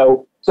 And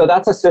so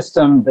that's a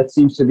system that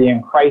seems to be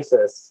in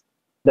crisis,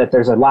 that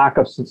there's a lack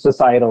of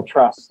societal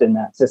trust in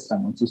that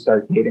system once you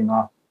start gating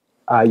off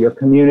your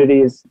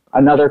communities.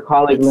 Another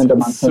colleague, Linda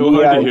Montanilla. It's so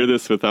hard to hear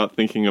this without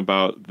thinking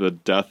about the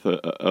death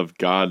of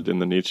God in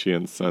the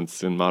Nietzschean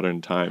sense in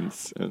modern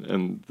times,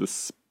 and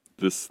this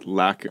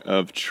lack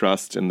of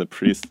trust in the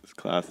priest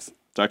class.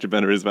 Dr.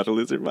 Benner is about to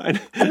lose her mind.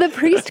 The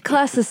priest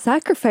class is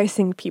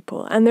sacrificing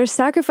people, and they're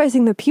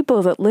sacrificing the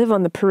people that live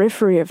on the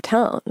periphery of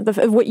town.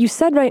 What you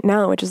said right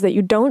now, which is that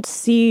you don't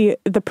see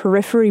the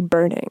periphery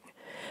burning,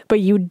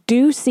 but you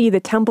do see the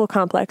temple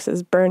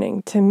complexes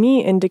burning, to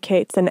me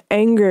indicates an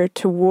anger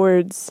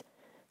towards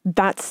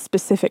that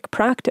specific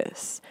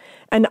practice.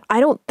 And I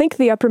don't think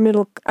the upper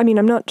middle, I mean,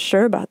 I'm not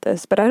sure about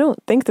this, but I don't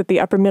think that the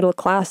upper middle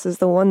class is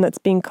the one that's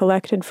being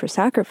collected for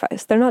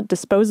sacrifice. They're not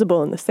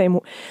disposable in the same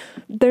way.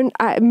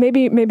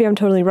 Maybe I'm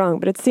totally wrong,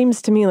 but it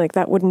seems to me like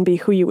that wouldn't be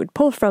who you would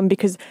pull from,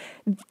 because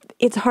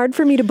it's hard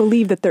for me to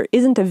believe that there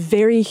isn't a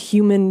very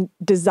human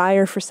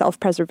desire for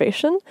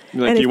self-preservation.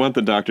 Like, you want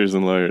the doctors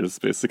and lawyers,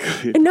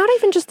 basically. And not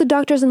even just the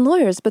doctors and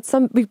lawyers, but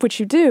some, which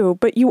you do,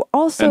 but you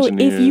also,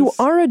 Engineers. if you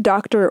are a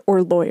doctor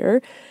or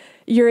lawyer,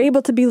 you're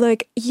able to be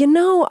like,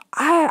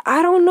 I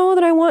don't know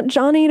that I want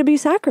Johnny to be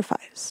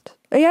sacrificed.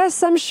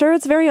 Yes, I'm sure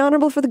it's very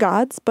honorable for the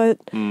gods, but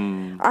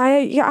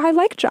I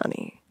like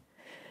Johnny,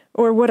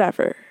 or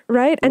whatever,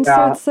 right? And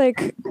so it's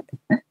like,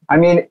 I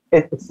mean,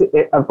 it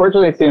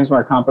unfortunately it seems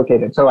more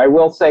complicated. So I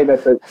will say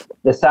that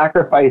the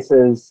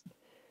sacrifices,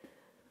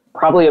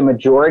 probably a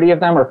majority of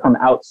them are from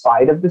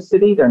outside of the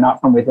city. They're not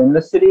from within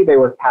the city. They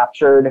were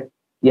captured,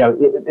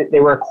 they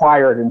were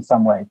acquired in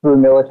some way through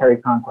military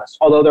conquest.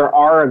 Although there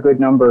are a good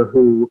number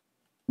who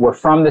were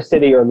from the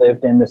city or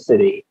lived in the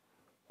city.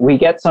 We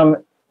get some,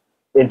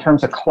 in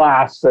terms of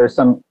class, there's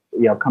some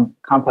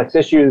complex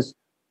issues.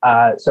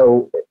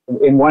 So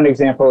in one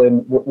example, in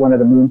one of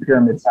the Moon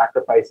Pyramid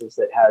sacrifices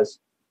that has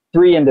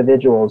 3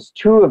 individuals,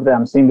 2 of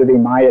them seem to be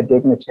Maya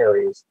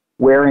dignitaries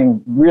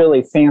wearing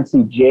really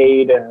fancy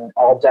jade and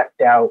all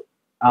decked out.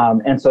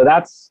 And so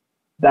that's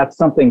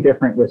something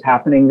different was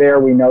happening there.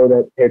 We know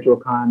that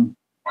Teotihuacan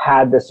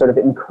had this sort of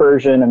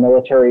incursion, a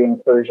military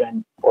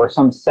incursion, or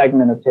some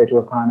segment of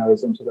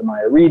Teotihuacanos into the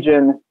Maya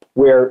region,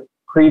 where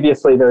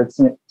previously there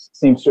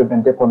seems to have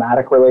been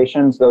diplomatic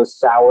relations. Those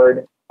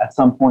soured at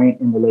some point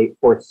in the late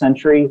 4th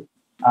century.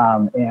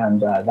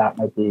 And that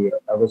might be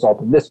a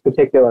result of this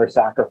particular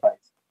sacrifice.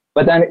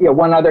 But then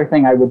one other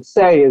thing I would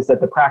say is that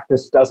the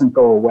practice doesn't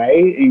go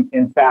away.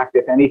 In fact,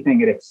 if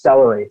anything, it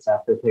accelerates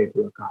after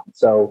Teotihuacan.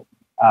 So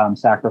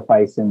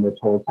sacrifice in the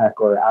Toltec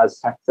or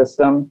Aztec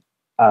system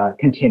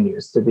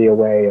continues to be a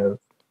way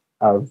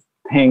of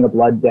paying a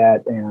blood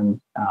debt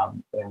and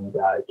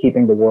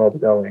keeping the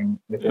world going.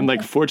 And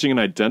like forging an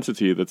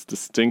identity that's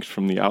distinct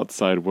from the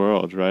outside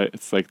world, right?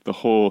 It's like the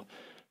whole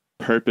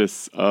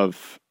purpose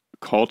of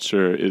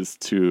culture is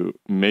to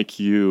make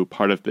you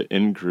part of the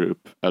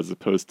in-group as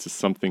opposed to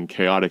something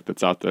chaotic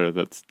that's out there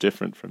that's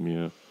different from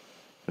you.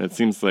 And it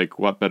seems like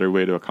what better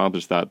way to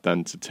accomplish that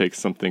than to take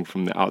something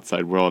from the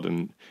outside world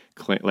and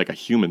claim, like a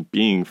human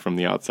being from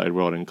the outside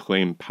world, and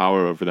claim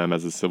power over them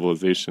as a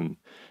civilization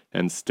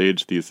and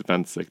stage these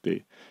events. Like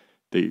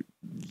they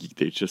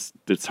just,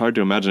 it's hard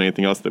to imagine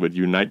anything else that would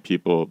unite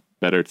people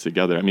better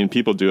together. I mean,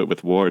 people do it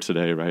with war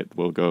today, right?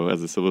 We'll go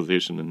as a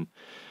civilization and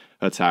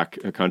attack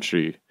a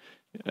country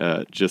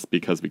just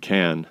because we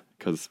can,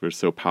 because we're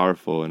so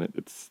powerful. And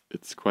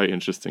it's quite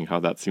interesting how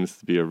that seems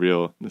to be a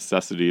real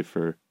necessity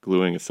for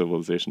gluing a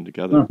civilization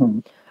together. Mm-hmm.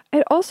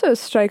 It also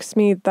strikes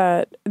me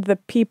that the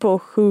people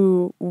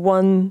who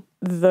won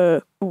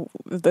the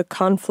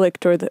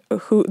conflict, or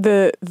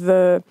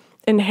the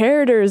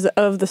inheritors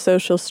of the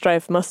social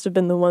strife, must have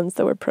been the ones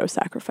that were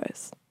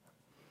pro-sacrifice.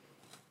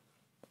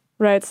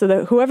 Right, so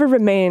that whoever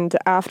remained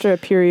after a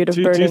period of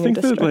burning and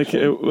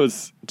destruction.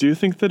 Do you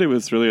think that it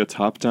was really a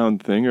top-down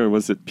thing, or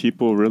was it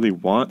people really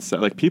want,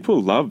 like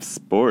people love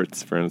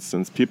sports, for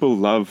instance. People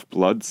love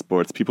blood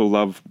sports. People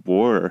love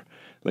war.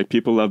 Like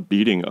people love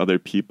beating other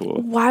people.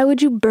 Why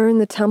would you burn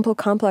the temple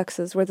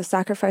complexes where the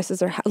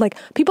sacrifices are? Like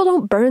people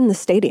don't burn the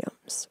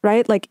stadiums,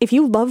 right? Like if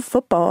you love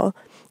football,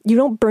 you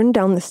don't burn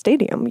down the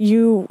stadium.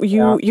 You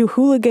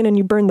hooligan and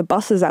you burn the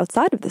buses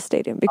outside of the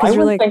stadium because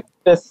you're like. I don't think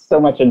this so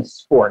much in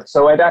sports.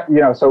 So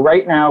so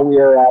right now we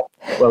are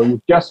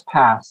we've just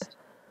passed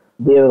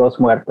Dia de los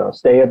Muertos,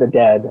 Day of the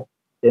Dead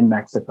in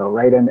Mexico,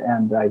 right?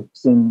 And I've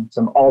seen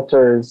some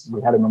altars. We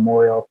had a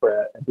memorial for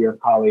a dear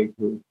colleague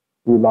who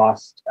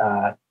lost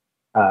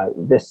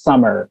this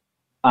summer.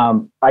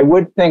 I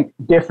would think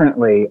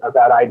differently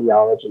about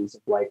ideologies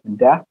of life and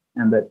death,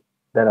 and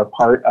that are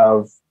part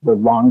of the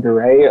longue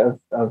durée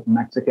of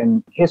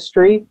Mexican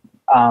history,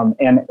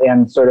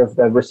 and sort of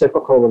the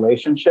reciprocal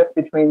relationship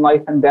between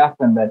life and death,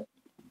 and that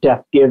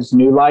death gives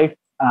new life,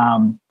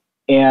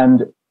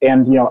 and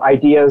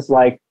ideas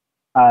like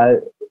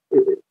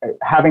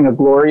having a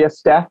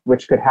glorious death,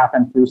 which could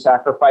happen through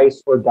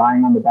sacrifice or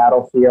dying on the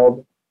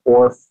battlefield,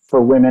 or for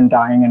women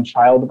dying in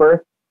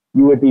childbirth.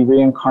 You would be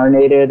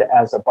reincarnated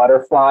as a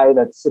butterfly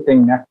that's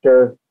sipping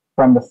nectar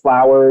from the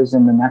flowers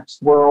in the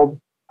next world.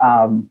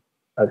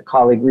 A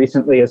colleague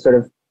recently has sort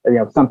of,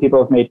 some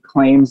people have made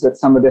claims that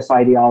some of this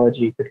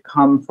ideology could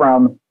come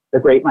from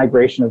the great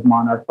migration of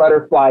monarch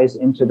butterflies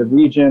into the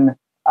region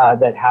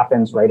that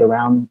happens right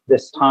around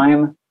this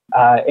time.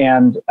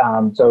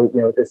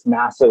 So this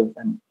massive,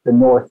 and the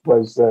North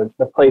was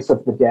the place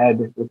of the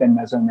dead within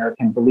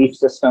Mesoamerican belief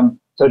system.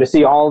 So to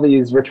see all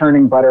these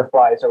returning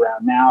butterflies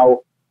around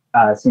now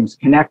seems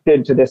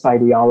connected to this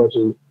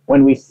ideology.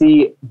 When we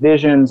see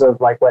visions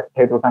of like what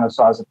Teotihuacan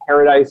saw as a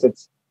paradise,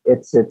 it's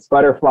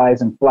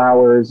butterflies and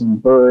flowers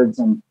and birds,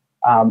 and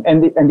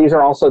these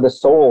are also the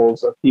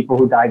souls of people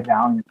who died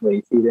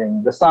valiantly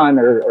feeding the sun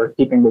or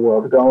keeping the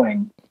world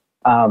going.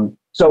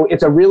 So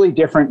it's a really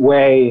different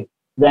way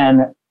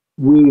than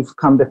we've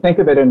come to think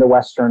of it in the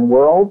Western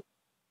world.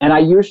 And I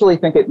usually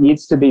think it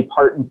needs to be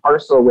part and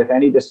parcel with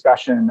any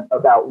discussion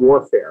about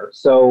warfare.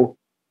 So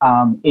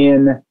when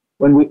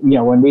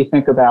we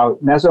think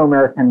about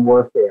Mesoamerican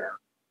warfare,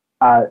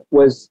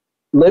 was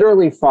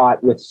literally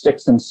fought with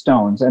sticks and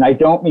stones. And I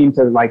don't mean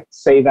to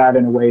say that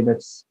in a way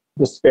that's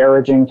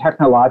disparaging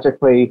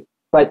technologically,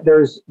 but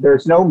there's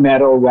no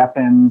metal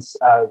weapons,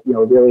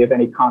 really of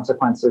any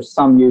consequence. There's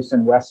some use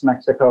in West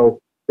Mexico.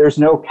 There's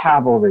no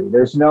cavalry.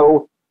 There's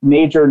no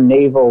major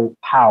naval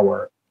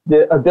power.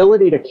 The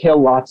ability to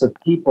kill lots of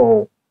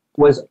people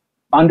was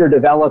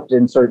underdeveloped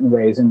in certain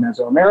ways in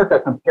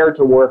Mesoamerica compared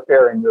to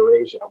warfare in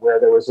Eurasia, where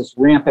there was this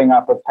ramping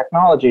up of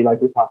technology,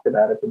 like we talked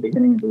about at the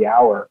beginning of the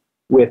hour,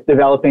 with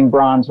developing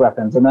bronze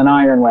weapons and then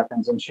iron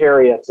weapons and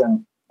chariots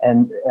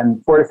and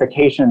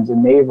fortifications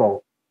and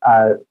naval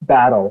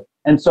battle.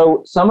 And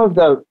so some of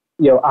the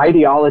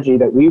ideology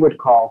that we would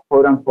call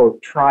quote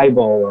unquote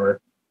tribal or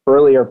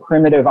earlier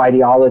primitive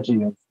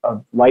ideology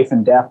of life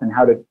and death and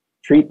how to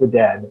treat the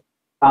dead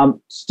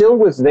still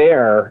was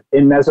there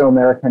in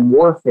Mesoamerican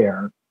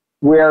warfare,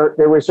 where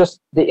there was just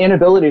the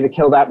inability to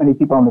kill that many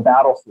people on the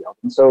battlefield.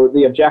 And so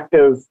the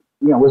objective,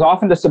 was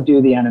often to subdue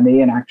the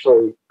enemy and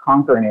actually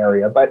conquer an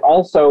area, but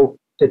also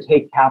to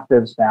take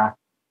captives back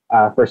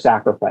for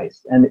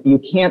sacrifice. And you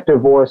can't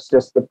divorce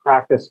just the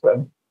practice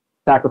of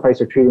sacrifice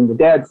or treating the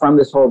dead from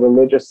this whole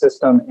religious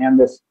system and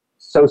this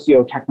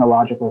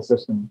socio-technological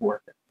system of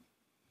warfare.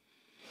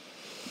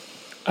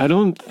 I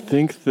don't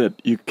think that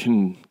you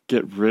can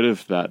get rid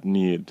of that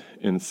need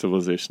in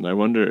civilization. I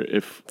wonder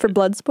if for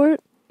blood sport,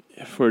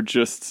 for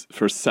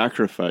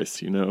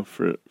sacrifice,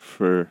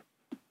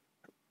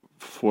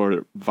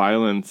 for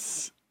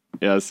violence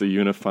as a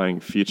unifying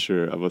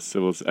feature of a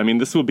civilization. I mean,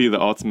 this will be the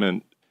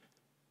ultimate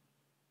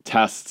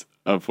test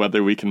of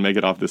whether we can make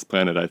it off this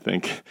planet, I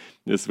think,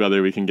 is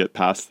whether we can get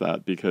past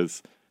that,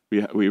 because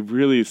we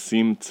really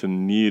seem to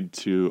need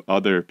to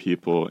other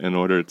people in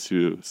order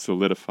to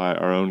solidify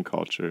our own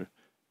culture.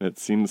 It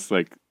seems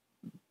like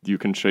you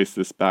can trace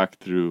this back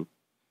through,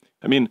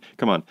 I mean,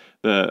 come on,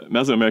 the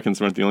Mesoamericans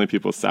weren't the only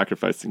people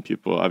sacrificing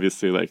people.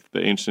 Obviously, like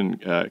the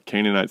ancient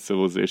Canaanite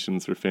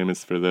civilizations were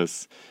famous for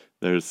this.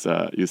 There's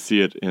you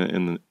see it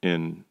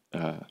in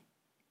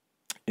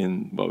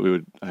what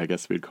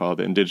we'd call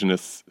the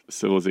indigenous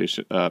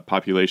civilization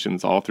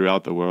populations all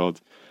throughout the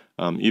world,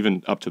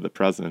 even up to the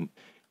present.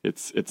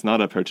 It's not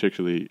a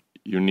particularly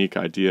unique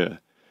idea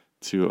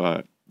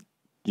to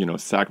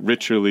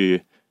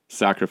ritually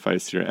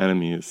sacrifice your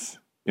enemies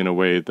in a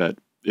way that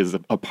is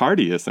a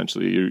party,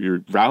 essentially.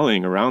 You're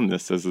rallying around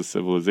this as a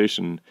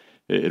civilization.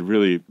 It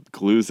really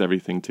glues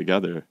everything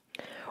together.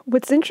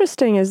 What's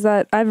interesting is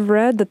that I've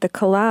read that the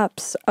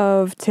collapse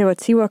of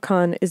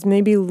Teotihuacan is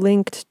maybe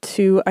linked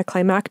to a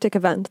climactic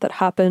event that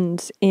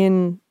happened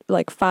in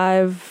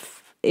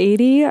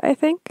 580, I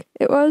think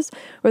it was,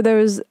 where there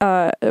was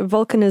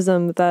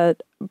volcanism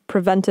that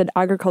prevented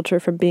agriculture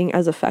from being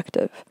as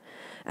effective.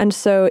 And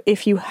so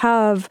if you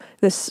have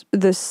this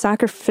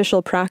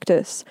sacrificial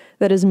practice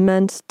that is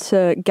meant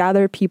to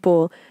gather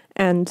people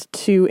and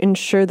to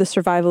ensure the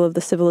survival of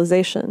the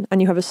civilization, and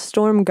you have a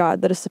storm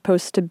god that is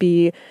supposed to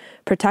be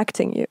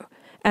protecting you,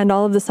 and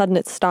all of a sudden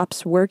it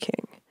stops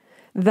working,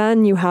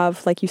 then you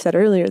have, like you said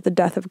earlier, the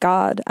death of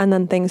God, and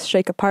then things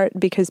shake apart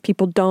because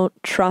people don't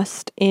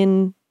trust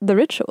in the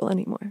ritual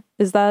anymore.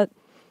 Does that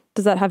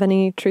have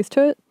any truth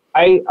to it?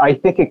 I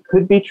think it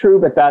could be true,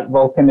 but that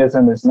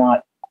volcanism is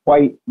not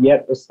quite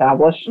yet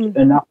established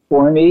enough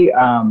for me.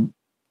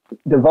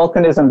 The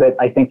volcanism that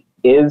I think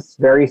is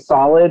very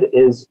solid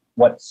is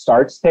what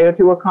starts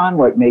Teotihuacan,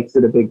 what makes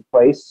it a big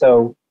place.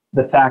 So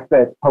the fact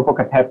that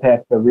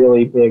Popocatépetl, the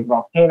really big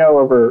volcano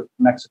over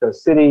Mexico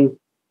City,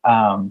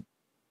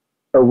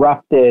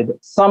 erupted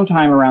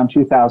sometime around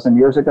 2,000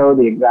 years ago.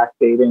 The exact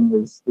dating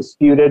is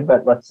disputed,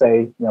 but let's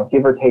say,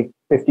 give or take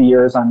 50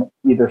 years on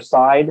either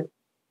side.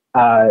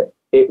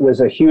 It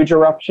was a huge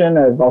eruption.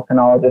 A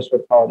volcanologist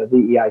would call it a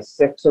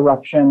VEI-6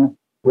 eruption,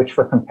 which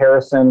for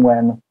comparison,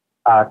 when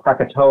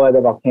Krakatoa, the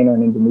volcano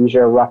in Indonesia,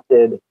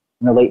 erupted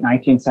in the late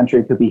 19th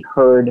century, could be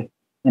heard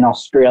in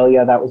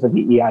Australia. That was a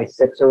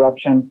VEI-6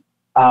 eruption.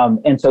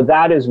 And so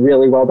that is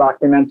really well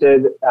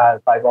documented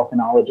by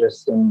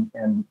volcanologists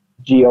and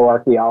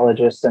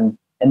geoarchaeologists, and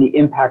the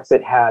impacts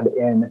it had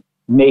in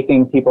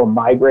making people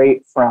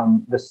migrate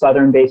from the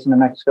southern basin of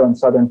Mexico and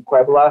southern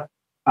Puebla,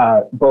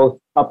 both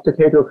up to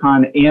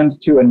Teotihuacan and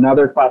to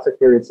another classic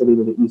period city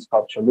to the east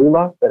called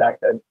Cholula, that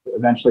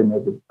eventually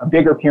made a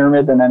bigger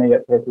pyramid than any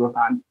at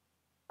Teotihuacan.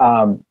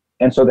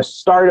 And so the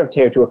start of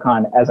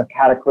Teotihuacan as a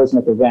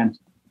cataclysmic event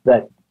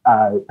that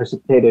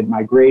precipitated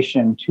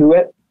migration to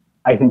it,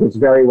 I think is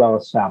very well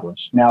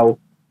established. Now,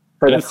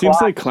 it seems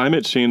like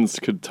climate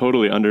change could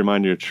totally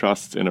undermine your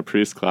trust in a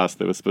priest class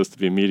that was supposed to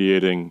be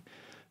mediating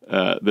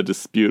the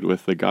dispute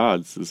with the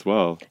gods as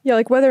well. Yeah,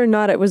 like whether or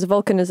not it was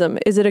volcanism,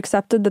 is it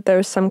accepted that there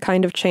was some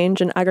kind of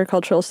change in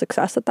agricultural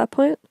success at that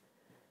point?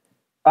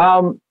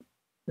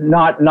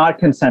 Not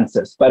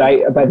consensus, but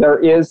there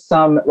is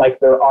some,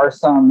 there are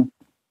some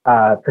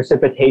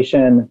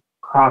precipitation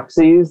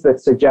proxies that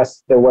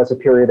suggest there was a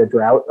period of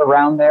drought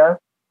around there.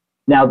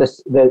 Now, the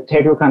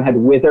Teotihuacan had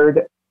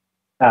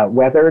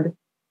weathered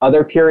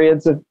other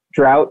periods of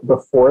drought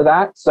before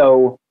that.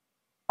 So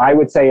I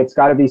would say it's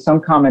got to be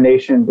some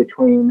combination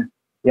between,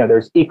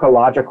 there's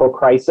ecological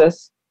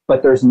crisis,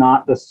 but there's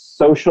not the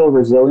social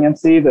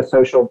resiliency, the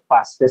social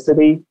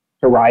plasticity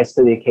to rise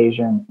to the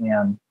occasion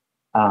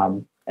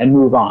and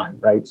move on,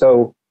 right?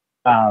 So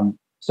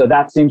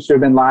that seems to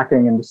have been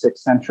lacking in the 6th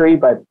century,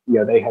 but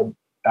they had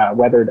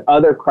weathered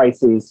other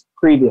crises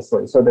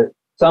previously. So that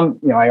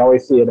I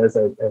always see it as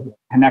a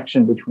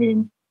connection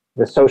between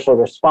the social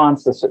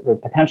response, the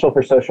potential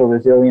for social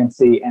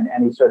resiliency, and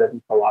any sort of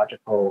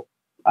ecological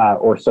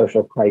or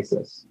social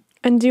crisis.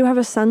 And do you have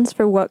a sense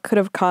for what could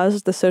have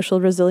caused the social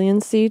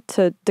resiliency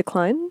to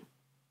decline?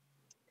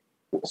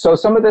 So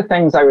some of the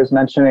things I was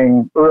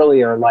mentioning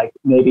earlier, like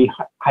maybe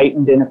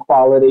heightened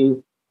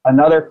inequality.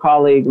 Another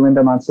colleague,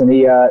 Linda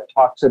Manzanilla,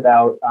 talks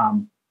about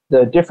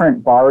the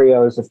different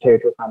barrios of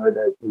Teotihuacan, or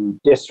the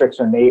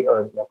districts or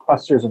the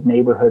clusters of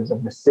neighborhoods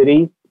of the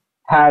city,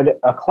 had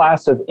a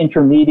class of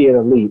intermediate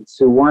elites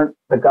who weren't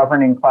the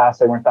governing class,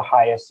 they weren't the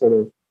highest sort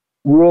of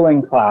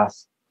ruling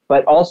class,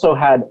 but also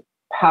had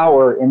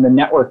power in the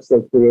networks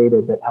they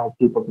created that held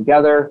people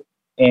together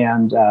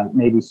and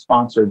maybe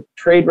sponsored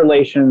trade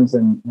relations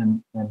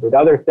and did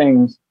other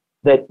things,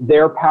 that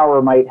their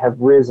power might have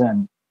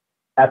risen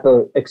at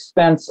the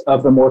expense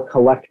of the more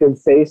collective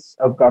face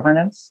of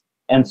governance.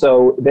 And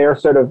so they're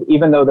sort of,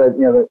 even though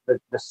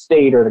the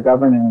state or the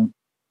governing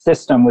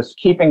system was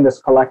keeping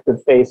this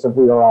collective face of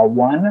we are all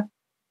one,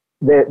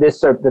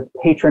 the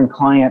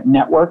patron-client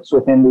networks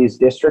within these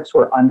districts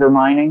were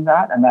undermining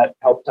that, and that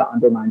helped to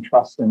undermine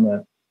trust in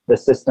the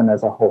system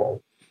as a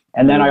whole.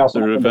 And then I also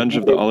the revenge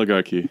of the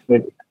oligarchy.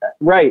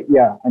 Right.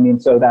 Yeah. I mean,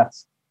 so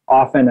that's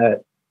often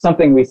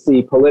something we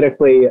see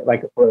politically,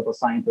 like a political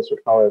scientist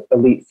would call it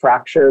elite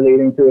fracture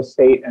leading to a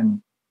state,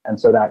 and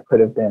so that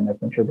could have been a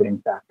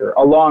contributing factor.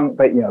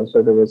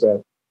 So there was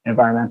an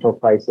environmental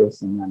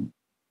crisis, and then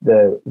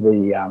the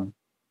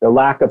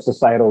lack of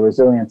societal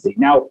resiliency.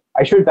 Now,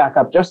 I should back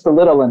up just a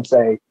little and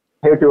say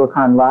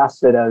Teotihuacan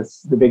lasted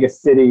as the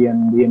biggest city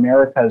in the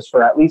Americas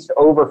for at least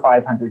over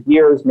 500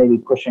 years, maybe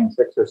pushing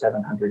 600 or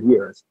 700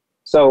 years.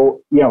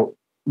 So,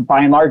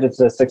 by and large,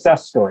 it's a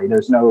success story.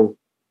 There's no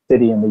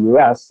city in the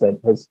U.S. that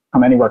has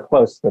come anywhere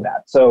close to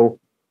that. So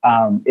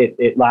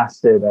it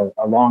lasted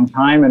a long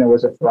time, and it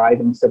was a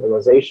thriving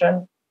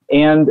civilization.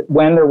 And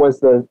when there was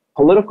the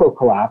political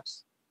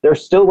collapse, there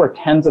still were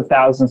tens of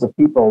thousands of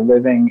people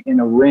living in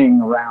a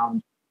ring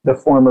around the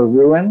former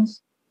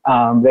ruins.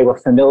 They were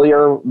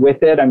familiar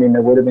with it. I mean,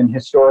 there would have been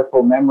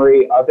historical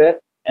memory of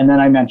it. And then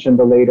I mentioned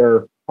the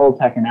later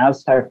Toltec and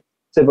Aztec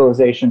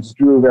civilizations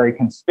drew very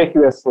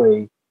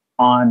conspicuously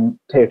on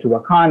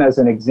Teotihuacan as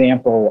an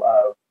example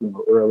of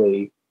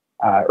early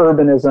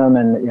urbanism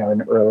and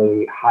an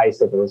early high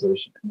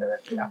civilization.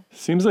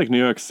 Seems like New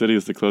York City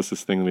is the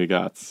closest thing we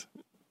got.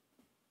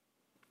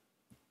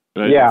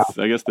 Right? Yeah,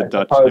 I guess the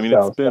Dutch. I mean,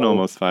 it's been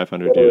almost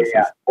 500 years.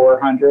 Yeah,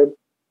 400.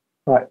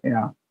 But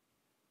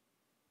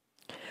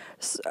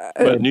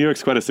But New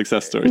York's quite a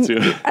success story too.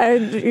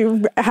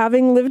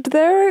 Having lived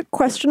there,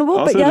 questionable,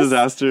 also but yes. a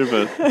disaster,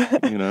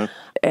 but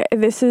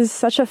This is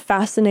such a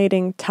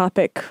fascinating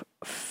topic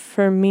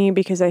for me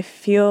because I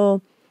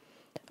feel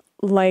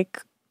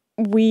like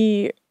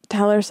we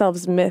tell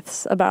ourselves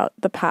myths about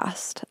the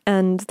past,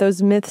 and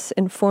those myths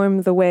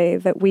inform the way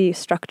that we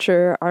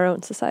structure our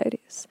own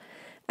societies.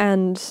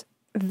 And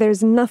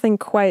there's nothing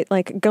quite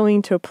like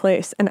going to a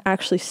place and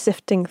actually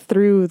sifting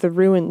through the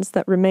ruins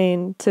that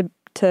remain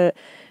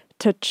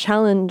to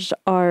challenge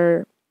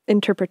our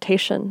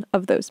interpretation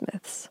of those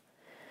myths.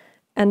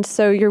 And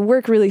so your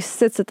work really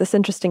sits at this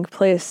interesting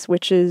place,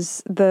 which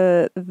is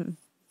the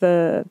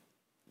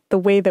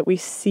way that we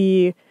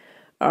see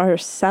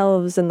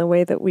ourselves and the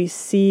way that we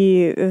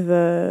see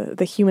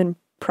the human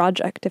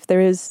project, if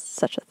there is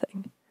such a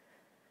thing.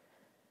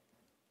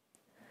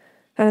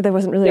 There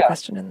wasn't really a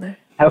question in there.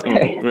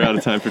 Okay. We're out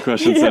of time for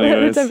questions We're out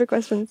anyways. of time for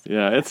questions.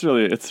 Yeah, it's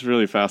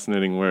really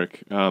fascinating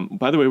work.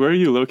 By the way, where are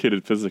you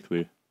located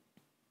physically?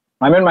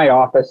 I'm in my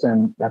office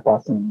at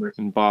Boston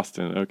University. In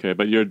Boston, okay.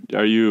 But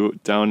are you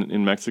down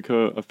in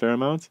Mexico a fair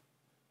amount?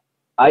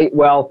 Through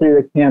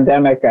the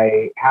pandemic,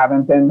 I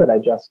haven't been, but I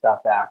just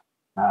got back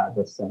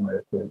this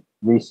summer to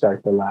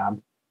restart the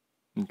lab.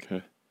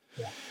 Okay.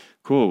 Yeah.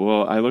 Cool.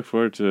 Well, I look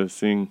forward to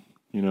seeing,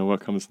 what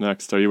comes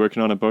next. Are you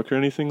working on a book or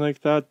anything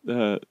like that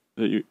that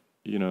you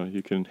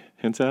can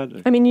hint at?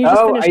 I mean, you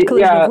just finished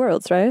Collision of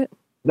Worlds, right?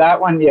 That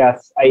one,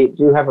 yes. I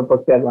do have a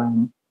book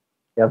deadline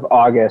of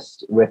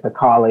August with a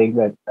colleague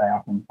that I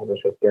often publish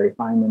with, Gary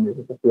Feynman, who's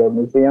at the Field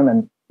Museum.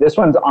 And this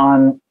one's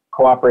on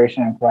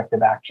cooperation and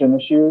collective action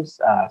issues.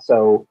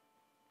 So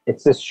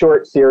it's this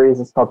short series.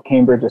 It's called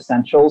Cambridge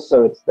Essentials.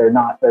 So they're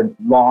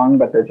long,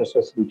 but they're just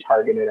supposed to be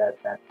targeted at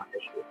that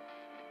issue.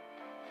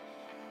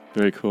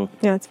 Very cool.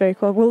 Yeah, it's very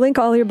cool. We'll link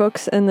all your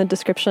books in the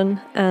description,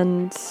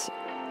 and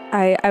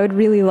I would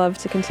really love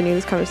to continue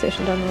this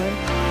conversation down the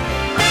line.